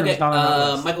someone a singer Okay, who's not on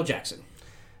the list. Michael Jackson.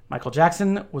 Michael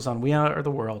Jackson was on We Are the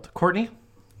World. Courtney?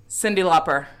 Cyndi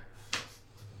Lauper.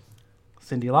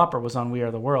 Cyndi Lauper was on We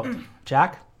Are the World.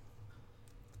 Jack?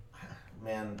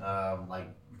 Man, like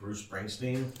Bruce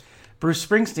Springsteen. Bruce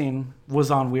Springsteen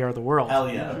was on We Are the World. Hell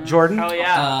yeah. Jordan? Oh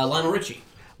yeah. Lionel Richie.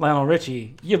 Lionel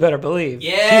Richie. You better believe.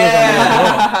 Yeah. He was on We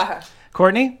Are the World.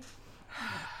 Courtney?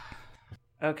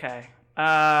 Okay.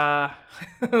 Oh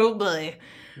boy.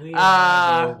 We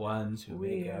are the ones who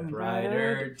make a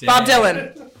brighter day. Bob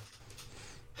Dylan.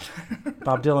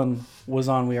 Bob Dylan was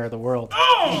on We Are the World.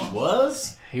 He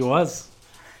was? He was.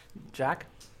 Jack?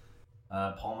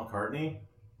 Paul McCartney.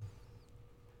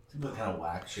 What kind of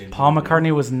whack shit? Paul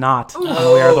McCartney was not on We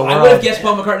Are the I would have World. guessed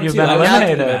Paul McCartney You've too. been I was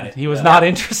thinking about eliminated. it. He was not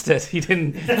interested. He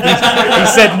didn't. He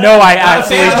said, no, I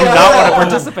absolutely do not want to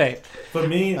participate. For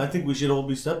me, I think we should all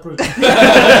be separate. I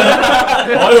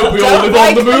hope we all live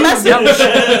on the moon.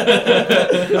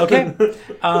 Okay.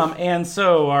 And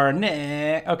so our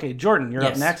okay, Jordan, you're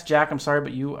up Yes. next. Jack, I'm sorry,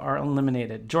 but you are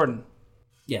eliminated. Jordan.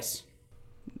 Yes.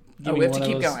 give we me have to one of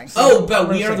keep those- going. Oh, but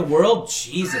We Are the World?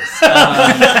 Jesus.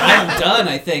 I'm done,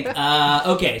 I think.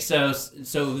 Okay, so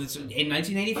in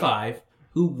 1985,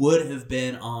 who would have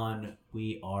been on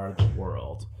We Are the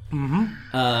World. Mm-hmm.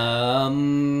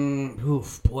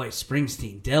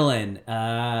 Springsteen, Dylan,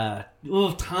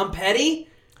 Tom Petty,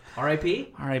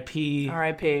 R.I.P. R.I.P.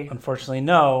 R.I.P. Unfortunately,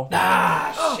 no.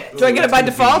 Shit. Do I get it by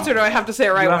default, or do I have to say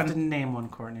it right You have one? to name one,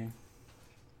 Courtney.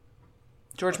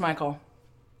 George Michael.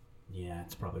 Yeah,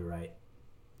 it's probably right.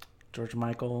 George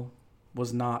Michael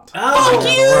was not. Fuck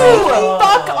you!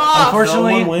 Fuck off!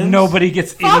 Unfortunately, No one wins? nobody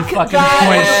gets any Fuck fucking that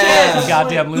points. shit. You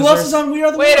goddamn losers. Who else is on We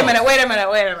Are the Wait a World? minute, wait a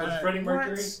minute. Freddie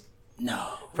Mercury? No.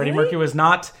 Freddie Mercury was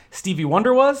not. Stevie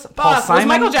Wonder was. Fuck, Paul Simon. was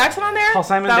Michael Jackson on there? Paul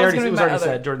Simon, That there was it gonna was be my already other-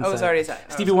 said. Jordan Oh, it was said. already said.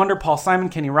 Stevie Wonder, Paul Simon,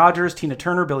 Kenny Rogers, Tina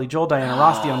Turner, Billy Joel, Diana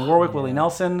Ross, Dionne Warwick, Willie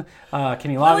Nelson,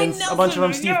 Kenny Loggins, a bunch of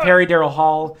them, Steve Perry, Daryl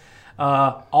Hall.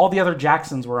 All the other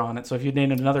Jacksons were on it, so if you'd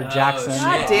named another Jackson.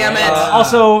 God damn it.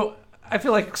 Also, I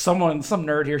feel like some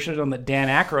nerd here should have known that Dan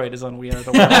Aykroyd is on We Are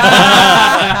the World.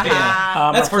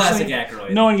 That's classic unfortunately,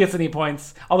 Aykroyd. No one gets any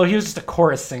points, although he was just a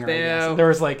chorus singer. I guess. Boo. There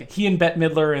was he and Bette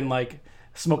Midler and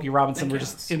Smokey Robinson were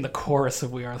just in the chorus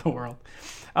of We Are the World.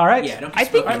 All right. Yeah, don't I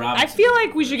get Smokey think Robinson. I feel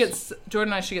like we should get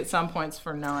Jordan and I should get some points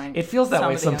for knowing. It feels that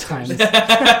way some of the sometimes. answers.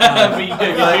 I feel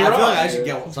like I should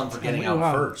get some for getting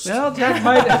out first. Well, Jack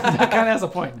might. That kind of has a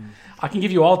point. I can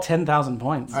give you all 10,000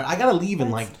 points. All right, I gotta leave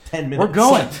in 10 minutes. We're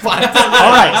going. All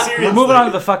right, we're moving on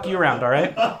to the fuck you round. All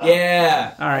right.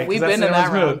 Yeah. All right. We've 'cause that's been in that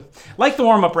everyone's round. Like the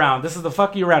warm up round. This is the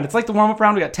fuck you round. It's like the warm up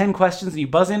round. We got 10 questions, and you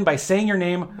buzz in by saying your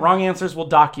name. Wrong answers will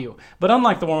dock you. But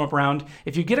unlike the warm up round,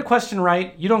 if you get a question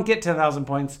right, you don't get 10,000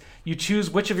 points. You choose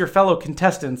which of your fellow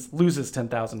contestants loses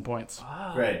 10,000 points.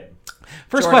 Great.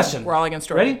 First Jordan, question. We're all against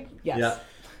Jordan. Ready? Yes. Yeah.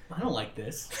 I don't like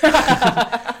this.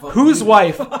 Whose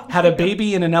wife had a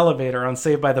baby in an elevator on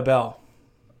Saved by the Bell?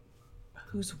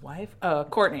 Whose wife?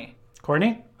 Courtney.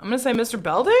 Courtney? I'm gonna say Mr.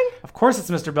 Belding. Of course it's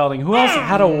Mr. Belding. Who else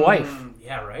had a wife?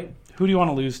 Yeah, right. Who do you want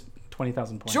to lose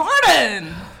 20,000 points?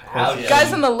 Jordan. Ouch.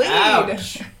 Guy's in the lead.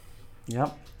 Ouch.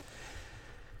 Yep.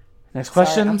 Next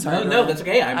question. I'm sorry. No, that's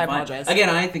okay. I'm I fine. apologize. Again,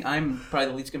 I think I'm probably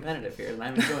the least competitive here, and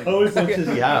I'm enjoying How it. many points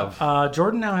does he have?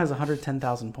 Jordan now has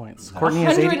 110,000 points. Courtney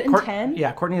has 80. 110?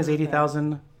 Yeah, Courtney has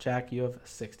 80,000. Jack, you have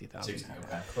 60,000.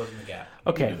 Okay. Closing the gap.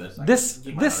 Okay. Do I This can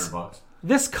keep my this $100.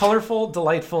 this colorful,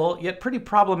 delightful, yet pretty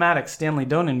problematic Stanley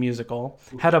Donen musical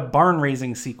had a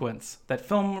barn-raising sequence that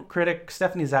film critic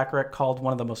Stephanie Zacharek called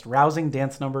one of the most rousing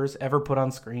dance numbers ever put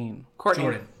on screen. Courtney.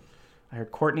 Jordan. I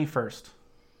heard Courtney first.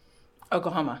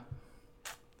 Oklahoma.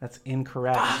 That's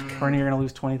incorrect. Courtney, you're going to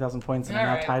lose 20,000 points, and you're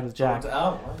now Alright. tied with Jack.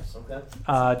 Oh, nice.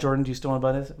 Okay. Jordan, do you still want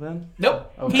to butt in?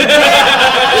 Nope. Okay.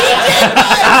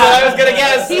 I was gonna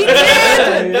guess. He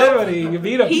did. Nobody, you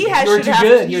beat him. He you has were should too have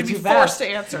good. to, You're you'd be too forced fast. to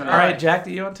answer. All right, Jack,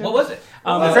 do you want to? What was it?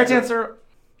 The correct answer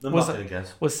I'm was not gonna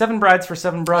guess. Seven Brides for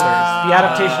Seven Brothers, the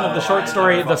adaptation of the short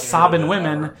story The Sabine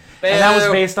Women, and that was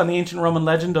based on the ancient Roman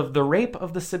legend of the rape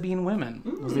of the Sabine women.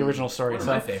 Was the original story. One of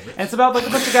my favorites. And it's about a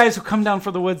bunch of guys who come down for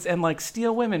the woods and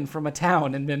steal women from a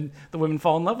town, and then the women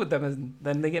fall in love with them, and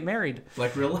then they get married.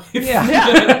 Like real life. Yeah.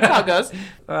 That's how it goes.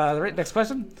 Next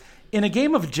question. In a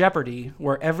game of Jeopardy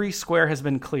where every square has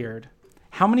been cleared,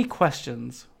 how many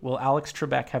questions will Alex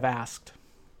Trebek have asked?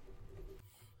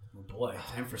 Oh boy,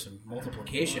 time for some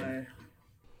multiplication.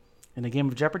 In a game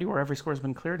of Jeopardy where every square has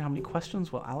been cleared, how many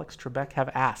questions will Alex Trebek have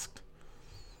asked?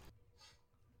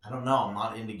 I don't know. I'm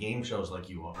not into game shows like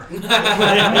you are. I'm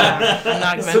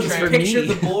not adventuring. Picture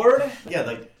the board. Yeah,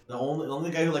 the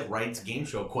only guy who writes game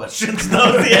show questions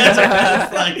knows the answer.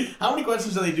 It's how many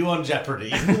questions do they do on Jeopardy?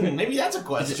 Maybe that's a Is it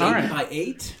question. All right. 8 by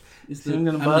 8? Is Anyone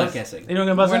gonna I'm buzz? not guessing. Anyone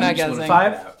gonna buzz We're in? not guessing.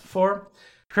 5, 4.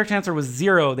 Correct answer was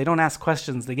 0. They don't ask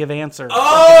questions; they give answers.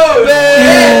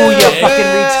 Oh, you fucking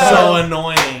retard. So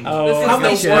annoying. Oh, This is How the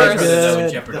many worst. squares were there good.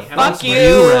 in Jeopardy? How Fuck many you.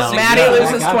 you round. Maddie Yeah, I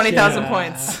loses gotcha. 20,000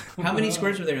 points. How many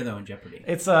squares were there though in Jeopardy?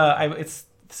 It's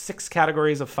 6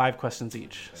 categories of 5 questions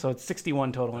each, so it's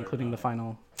 61 total, including the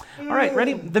final. All right,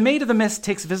 ready? The Maid of the Mist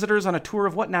takes visitors on a tour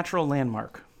of what natural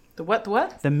landmark? The what? The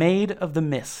what? The Maid of the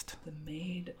Mist. The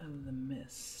Maid of the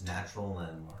Mist. Natural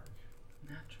landmark.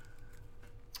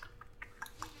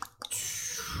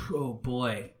 Oh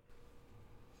boy.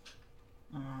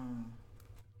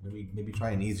 Maybe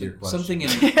try an easier question. Something in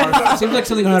seems like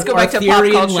something on Let's go back to pop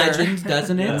Arthurian culture. legend,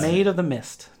 doesn't The it? Maid of the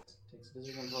Mist.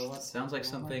 Sounds like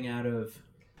something out of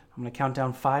I'm gonna count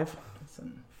down 5,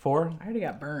 4, I already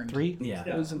got burned. 3.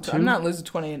 I'm not losing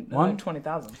 20,000.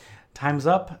 1. Time's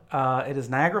up. It is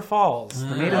Niagara Falls.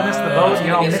 The Maid of the Mist, the boat, I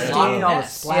all guess misty, a lot of all the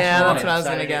mess. splash. Yeah, that's water. what I was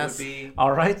gonna Decided it guess. would be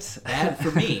All right. bad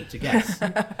for me to guess.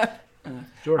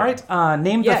 All right.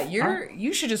 Name Yeah, the.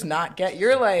 you should just not get.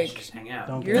 You're like Just hang out.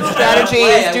 Don't your get it. strategy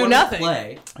Play, is I do wanna nothing.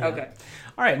 Play. Okay,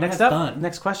 All right. Next have up. fun.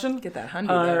 Next question. get that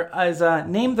 100. Is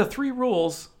name the 3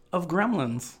 rules of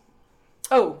Gremlins.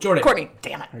 Oh, Jordan. Courtney.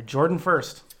 Damn it. All right, Jordan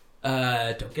first.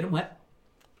 Don't get him wet.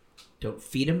 Don't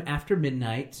feed him after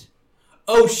midnight.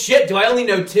 Oh shit! Do I only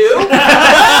know 2? Okay.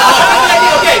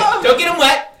 Don't get him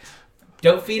wet.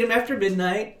 Don't feed him after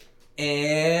midnight.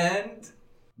 And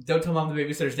don't tell mom the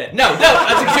babysitter's dead. No.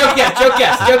 That's a joke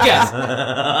guess.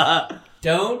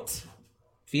 Don't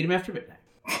feed him after midnight.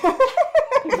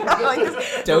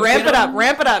 Don't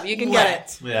Ramp it up. You can get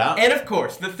it. Yeah. And of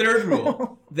course, the third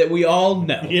rule that we all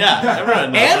know. Yeah.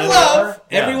 Everyone knows. And love.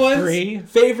 Yeah. Everyone's 3,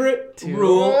 favorite 2,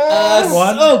 rule. 1.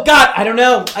 Oh God, I don't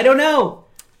know.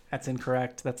 That's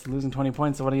incorrect. That's losing 20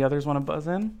 points. So what do the others want to buzz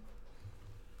in?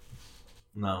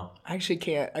 No. I actually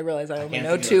can't. I realize I only Can't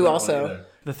know think of 2 the also. one either.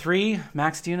 The 3,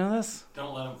 Max, do you know this?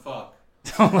 Don't let him fuck.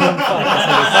 Don't let him fuck.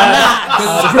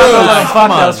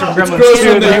 Come on. That was from Gremlins gross 2.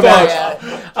 when they There you fuck.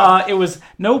 go. It was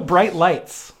no bright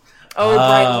lights. Oh,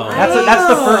 bright. That's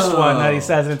the first one that he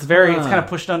says, and it's kind of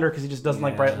pushed under because he just doesn't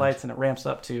like bright lights, and it ramps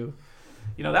up to,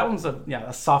 that one's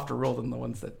a softer rule than the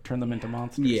ones that turn them into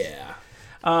monsters. Yeah.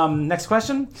 Next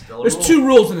question. There's 2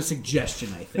 rules and a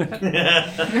suggestion, I think.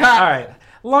 All right.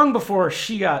 Long before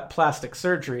she got plastic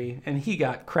surgery and he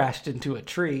got crashed into a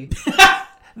tree,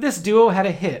 this duo had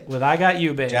a hit with "I Got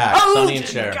You, Babe." Jack, Sonny, and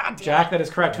Cher. Jack, that is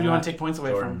correct. Who do you want to take points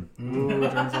away Jordan. from? Ooh,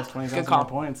 Jordan's lost 20,000 call. more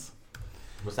points.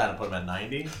 What's that? I put him at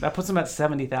 90? That puts him at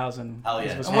 70,000. Hell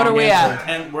yeah. Was And what are wrong we answer. at?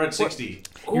 And we're at 60.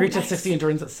 You reach at 60 and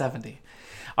Jordan's at 70.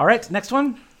 All right, next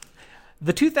one.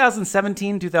 The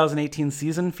 2017-2018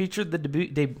 season featured the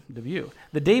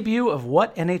debut of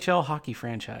what NHL hockey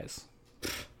franchise?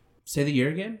 Say the year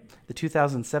again? The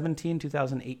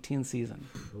 2017-2018 season.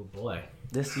 Oh boy.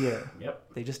 This year. Yep.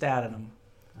 They just added them.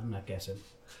 I'm not guessing.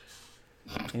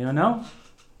 Anyone know?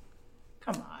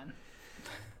 Come on.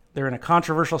 They're in a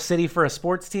controversial city for a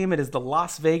sports team. It is the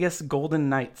Las Vegas Golden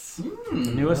Knights,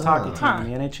 the newest hockey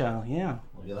team in the NHL. Yeah.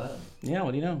 Look at that. Yeah,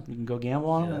 what do you know? You can go gamble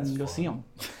on them that's and go fun. see them.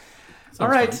 All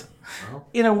right. Well,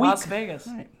 In a week. Las Vegas.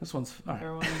 All right, this one's all right.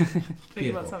 Everyone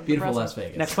think about something Beautiful Las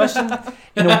depressing. Vegas. Next question.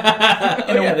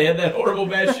 Oh yeah, they had that horrible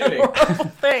bad shooting.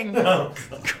 Thing.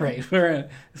 Great.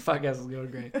 This podcast is going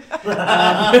great.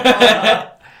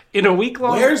 In a week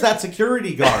long. where's that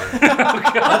security guard?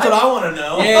 That's what I want to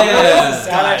know. Yeah.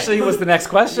 That actually was the next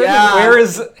question. Yeah. Where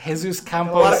is Jesus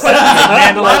Campos? A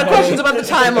lot of questions about the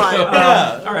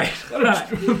timeline. All right. A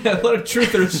lot of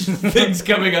truthers things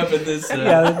coming up in this.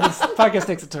 Yeah, this podcast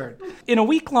takes a turn. In a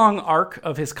week-long arc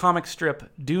of his comic strip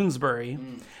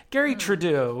Doonesbury, Gary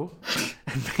Trudeau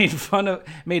made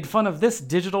fun of this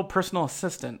digital personal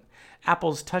assistant,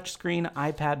 Apple's touchscreen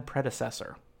iPad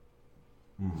predecessor.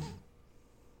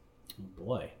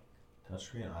 Boy.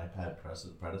 Touchscreen iPad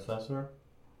predecessor?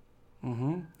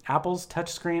 Apple's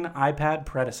touchscreen iPad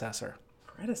predecessor.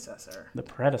 Predecessor. The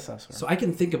predecessor. So I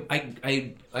can think of I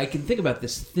can think about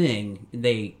this thing.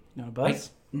 They You want a buzz?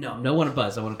 no want to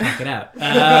buzz. I want to talk it out.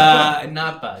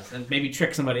 Not buzz, and maybe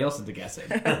trick somebody else into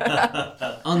guessing.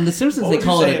 On The Simpsons, What they would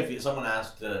call you say it. if someone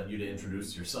asked you to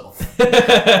introduce yourself?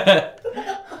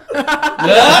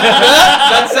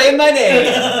 Not saying my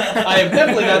name. I am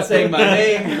definitely not saying my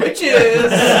name, which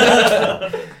is.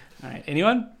 All right.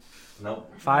 Anyone?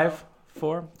 Nope. 5,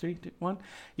 4, 3, 2, 1.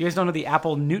 You guys don't know the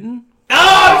Apple Newton?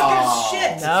 Oh,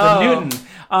 shit! The Newton.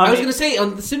 I was gonna say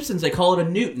on The Simpsons they call it a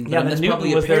Newton. But Yeah, the that's Newton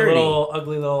probably was a their parody. little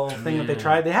ugly little thing that they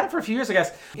tried. They had it for a few years, I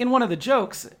guess. In one of the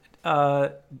jokes,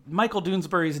 Michael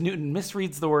Doonesbury's Newton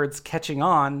misreads the words "catching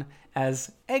on"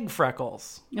 as egg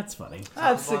freckles. That's funny.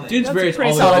 That's funny. Doonesbury's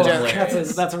pretty always solid been joke.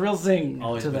 hilarious. That's a real zing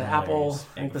Always to the been Apple. hilarious.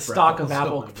 I think Egg the stock of freckles.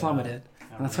 Apple Oh my God. plummeted.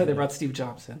 And that's why they brought Steve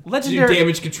Jobs in. To do Legendary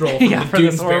damage control for Yeah, the for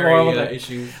this horrible Doonesbury thing.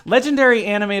 issue. Legendary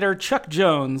animator Chuck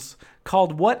Jones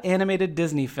called what animated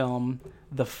Disney film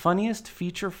the funniest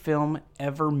feature film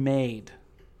ever made?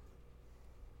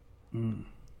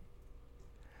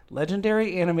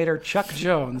 Legendary animator Chuck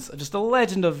Jones, just a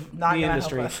legend of Not the gonna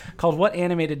industry, help us. called what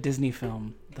animated Disney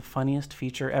film the funniest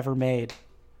feature ever made?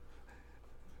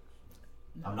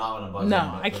 I'm not going to buzz No,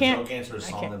 in, but I the can't- joke answer is I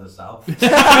Song can't. of the South. Listen.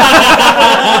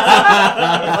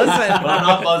 But I'm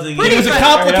not buzzing He was a in.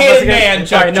 complicated man,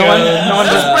 Chuck Sorry, no one Those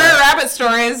does. Brer Rabbit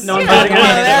stories. No one yeah, does come on,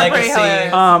 again. they're Legacy. pretty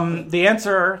hilarious. The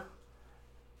answer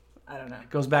I don't know.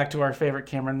 goes back to our favorite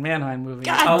Cameron Manheim movie.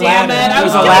 God Aladdin. damn it! It I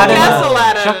was was gonna Aladdin. guess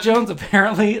Aladdin. Chuck Jones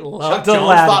apparently loved Chuck Jones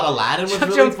Aladdin. thought Aladdin was Chuck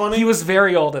really Jones, funny? He was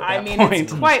very old at that I mean, point.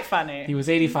 it's quite funny. He was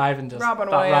 85 and just Robin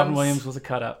thought Robin Williams. Williams was a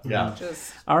cut up. Yeah.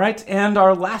 Just All right, and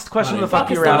our last question of the fuck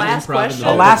is you the round. last question?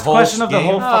 The last whole question of the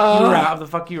whole game?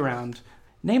 fuck you round.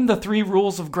 Name the 3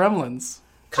 rules of Gremlins.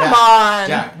 come on.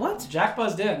 Jack. What? Jack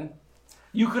buzzed in.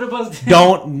 You could have buzzed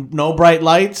in. No bright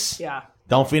lights. Yeah.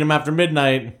 Don't feed him after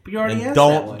midnight. But you already and asked that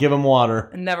don't one. give him water.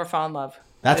 And never fall in love.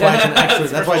 That's why it's an extra.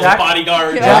 That's why Jack-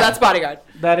 bodyguard. Yeah, that's bodyguard.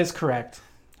 That is correct.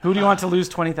 Who do you want to lose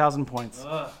 20,000 points?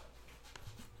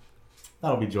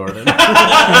 that'll be Jordan. Jordan,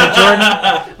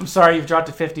 I'm sorry, you've dropped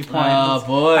to 50 points. Oh,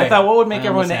 boy. I thought what would make I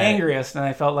everyone the almost had it. angriest, and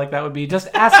I felt like that would be just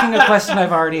asking a question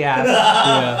I've already asked.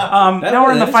 Yeah. Now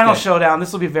we're in the That is final good. showdown.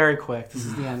 This will be very quick. This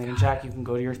is the ending. And Jack, you can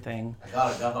go to your thing. I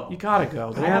gotta go. You gotta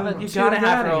go. I have a You 2.5 gotta get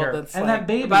out of year here. old that's And like that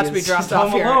baby about to be is dropped just off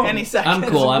home here alone. any second. I'm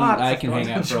cool. lots I of can fun.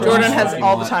 hang out for a Jordan while has if you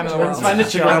all the want. time in the world. Find it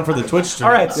Stick around for the Twitch stream.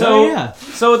 All right, so Oh, yeah.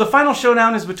 so the final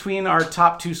showdown is between our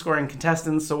top 2 scoring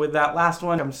contestants. So with that last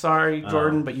one, I'm sorry,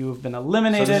 Jordan, but you have been So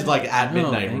eliminated. this is like at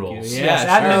midnight thank you. rules. Yeah. yes,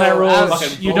 at sure. midnight rules.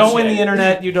 Fucking You don't win the bullshit.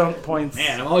 internet. You don't points.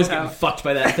 Man, I'm always getting fucked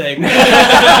by that thing.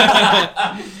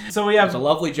 So we have It's a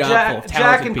lovely job full of Jack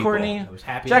talented and people. Courtney. I was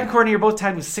happy. Jack and Courtney, you're both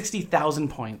tied with 60,000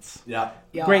 points. Yeah.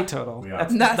 Yeah. Great total. We are.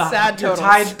 Not sad You're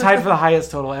totals. tied for the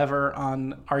highest total ever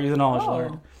on Are You the Knowledge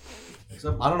Lord?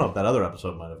 Except, I don't know if that other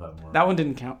episode might have had more. That one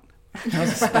didn't count. So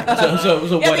it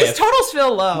was a Yeah, what these if. totals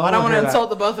feel low. I don't want to hear that. insult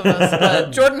the both of us,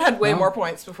 but Jordan had way more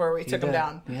points before we took him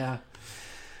down. Yeah.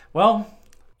 Well,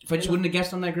 If I just wouldn't have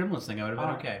guessed on that Gremlins thing, I would have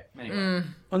been okay. Anyway.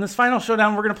 on this final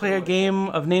showdown, we're going to play a game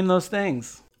of Name Those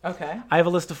Things. Okay. I have a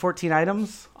list of 14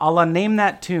 items. I'll name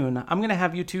that tune. I'm going to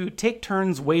have you two take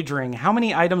turns wagering how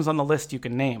many items on the list you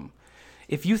can name.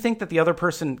 If you think that the other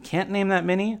person can't name that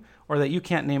many, or that you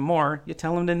can't name more, you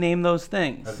tell them to name those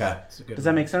things. Okay. Does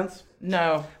that make sense?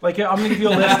 No. Like, I'm going to give you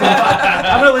a list.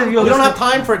 I'm going to give you a We list. don't have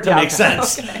time for it to Yeah, make okay.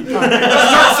 sense.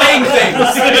 Start saying things.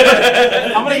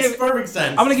 I'm going to Makes give. perfect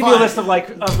sense. I'm gonna give you a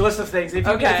list of things. If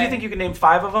you, Okay. if you think you can name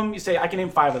 5 of them, you say I can name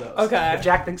 5 of those. Okay. If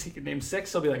Jack thinks he can name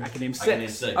 6, he'll be like I can name 6. I can name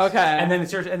 6. Okay. And then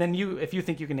it's yours. And then if you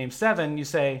think you can name 7, you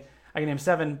say I can name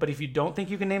 7. But if you don't think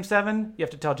you can name 7, you have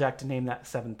to tell Jack to name that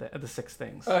the 6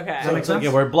 things. Okay. Does that make sense?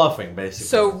 Yeah, we're bluffing, basically.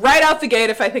 So right out the gate,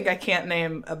 if I think I can't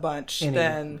name a bunch, Any.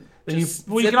 then Then you just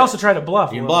can zip also it. try to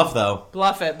bluff. you a can little bluff, though.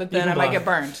 Bluff it, but then can I might bluff. get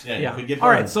burned. Yeah, Yeah. you could get All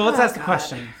right. burned. So let's ask the God.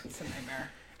 question: It's a nightmare.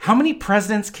 how many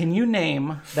presidents can you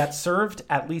name that served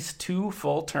at least 2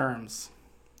 full terms?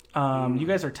 You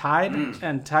guys are tied,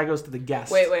 and tie goes to the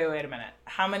guest. Wait a minute.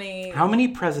 How many? How many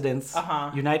presidents,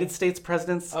 Uh-huh. United States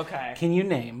presidents, Okay. can you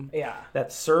name Yeah.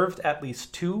 that served at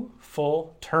least 2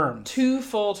 full terms? 2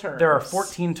 full terms. There are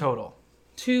 14 total.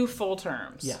 2 full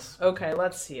terms. Yes. Okay,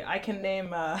 let's see. I can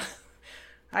name.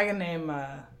 I can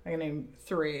name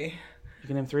 3. You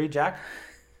can name 3, Jack?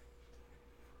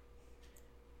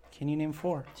 Can you name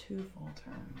 4? 2 full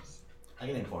terms. I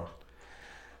can name 4.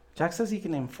 Jack says he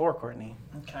can name 4, Courtney.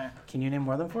 Okay. Can you name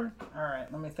more than 4? All right.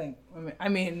 Let me think. I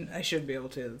mean, I should be able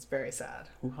to. It's very sad.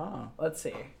 Ooh-ha. Let's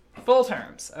see. Full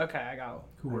terms. Okay, I got.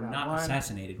 Who were not 1,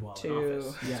 assassinated while in 2.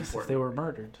 office. Yes, if they were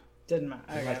murdered. Didn't matter.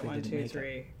 I got likely 1, didn't 2, make it.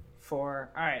 3, 4.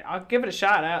 All right. I'll give it a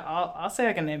shot. I'll say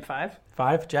I can name 5.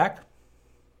 5, Jack?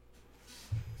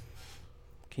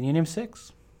 Can you name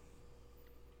 6?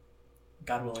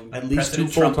 God willing, At least President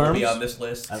 2 full Trump will be terms? on this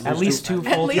list. At least 2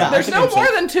 At full least terms. I there's can no name more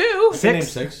 6. than 2. I can name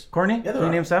 6? 6. Courtney, there can you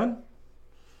are. name 7?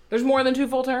 There's more than 2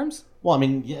 full terms. Well, I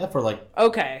mean, yeah, for like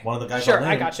Okay. one of the guys. Sure, I'll I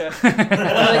name. gotcha.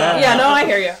 Yeah, no, I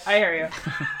hear you.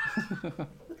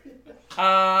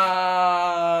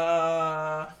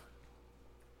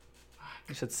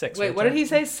 You said 6. Wait, right, what did Jack? he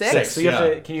say? 6? 6. So you have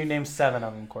Yeah. to. Can you name 7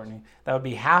 of them, Courtney? That would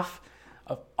be half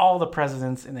of all the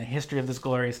presidents in the history of this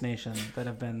glorious nation that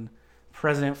have been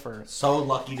president for So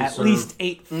lucky to at serve. least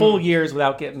 8 full years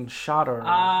without getting shot or. out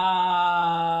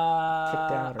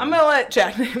or- I'm gonna let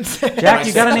Jack name 6. Jack,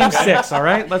 you gotta name 6. All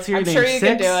right, let's hear I'm you sure name you 6.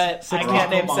 can do it. 6. I can't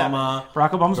name 7. Obama,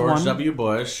 Barack Obama's George 1. W.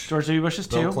 Bush, George W. Bush is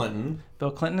 2. Bill Clinton,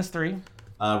 Bill Clinton is 3.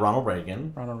 Ronald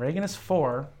Reagan. Ronald Reagan is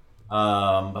 4.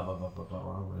 Ronald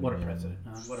What a Reagan. president.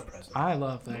 What a president. I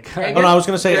love that guy. Reagan? Oh no, I was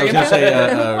gonna say.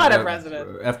 What a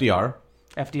president. FDR.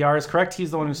 FDR is correct. He's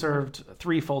the one who served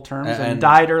 3 full terms and, And-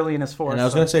 died early in his 4th. And I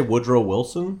was gonna say Woodrow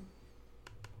Wilson.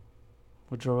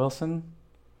 Woodrow Wilson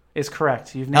is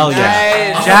correct. You've named Hell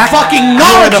yeah! Nice. Jack, Fucking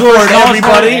knowledge lord,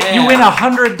 everybody! You win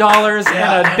 $100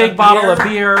 and a big bottle of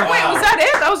beer. Wait, was that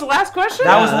it? That was the last question?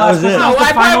 That was the last that was question. it. Oh, That was I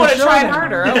the probably final would have tried showdown.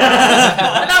 harder.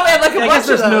 I thought we had like a I bunch guess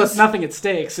of there's those. nothing at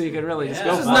stake, so you could really just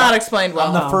go This for is it. not explained well.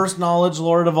 I'm the first knowledge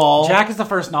lord of all. Jack is the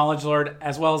first knowledge lord,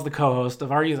 as well as the co-host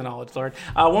of Are You the Knowledge Lord.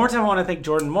 One more time, I want to thank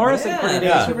Jordan Morris and Courtney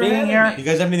Davis for being here. You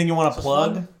guys have anything you want to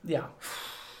plug? Yeah.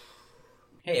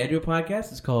 Hey, I do a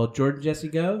podcast. It's called Jordan Jesse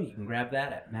Go. You can grab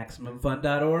that at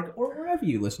MaximumFun.org or wherever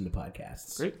you listen to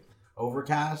podcasts. Great.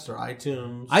 Overcast or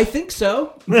iTunes? I think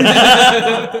so.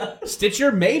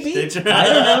 Stitcher, maybe. Stitcher. I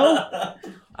don't know.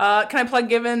 Can I plug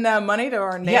giving money to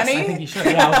our nanny? Yes, I think you should.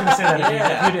 Yeah, I was going to say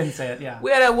that if you didn't say it. Yeah.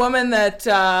 We had a woman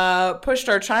that pushed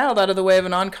our child out of the way of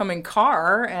an oncoming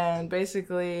car and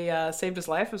basically saved his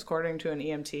life, according to an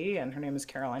EMT, and her name is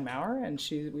Caroline Maurer, and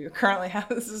we currently have,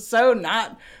 this is so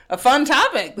not a fun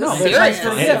topic. This is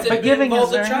serious. But giving is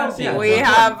very child. nice. Yeah. We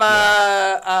have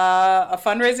a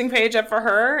fundraising page up for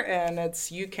her, and it's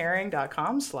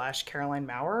youcaring.com/Caroline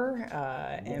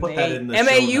Maurer, We'll put that in the show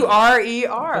notes.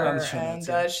 Maurer, and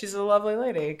yeah. she's a lovely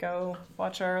lady. Go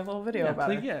watch our little video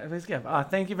about her. Yeah, please give.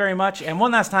 Thank you very much. And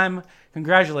one last time,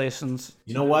 congratulations.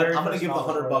 You know what? I'm going to give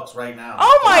 $100 right now.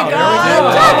 Oh my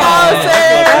God! Jack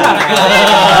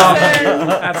Allison!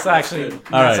 That's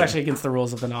actually against the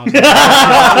rules of the knowledge. It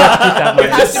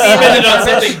has to be ended on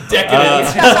something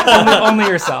decadent. only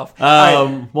yourself.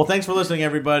 Well, thanks for listening,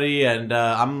 everybody. And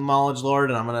I'm the Knowledge Lord,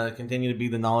 and I'm going to continue to be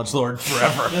the Knowledge Lord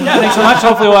forever. Yeah, thanks so much.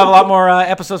 Hopefully we'll have a lot more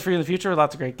episodes for you in the future with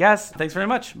lots of great guests. Thanks very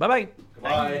much. Bye-bye.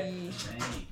 Bye. Bye.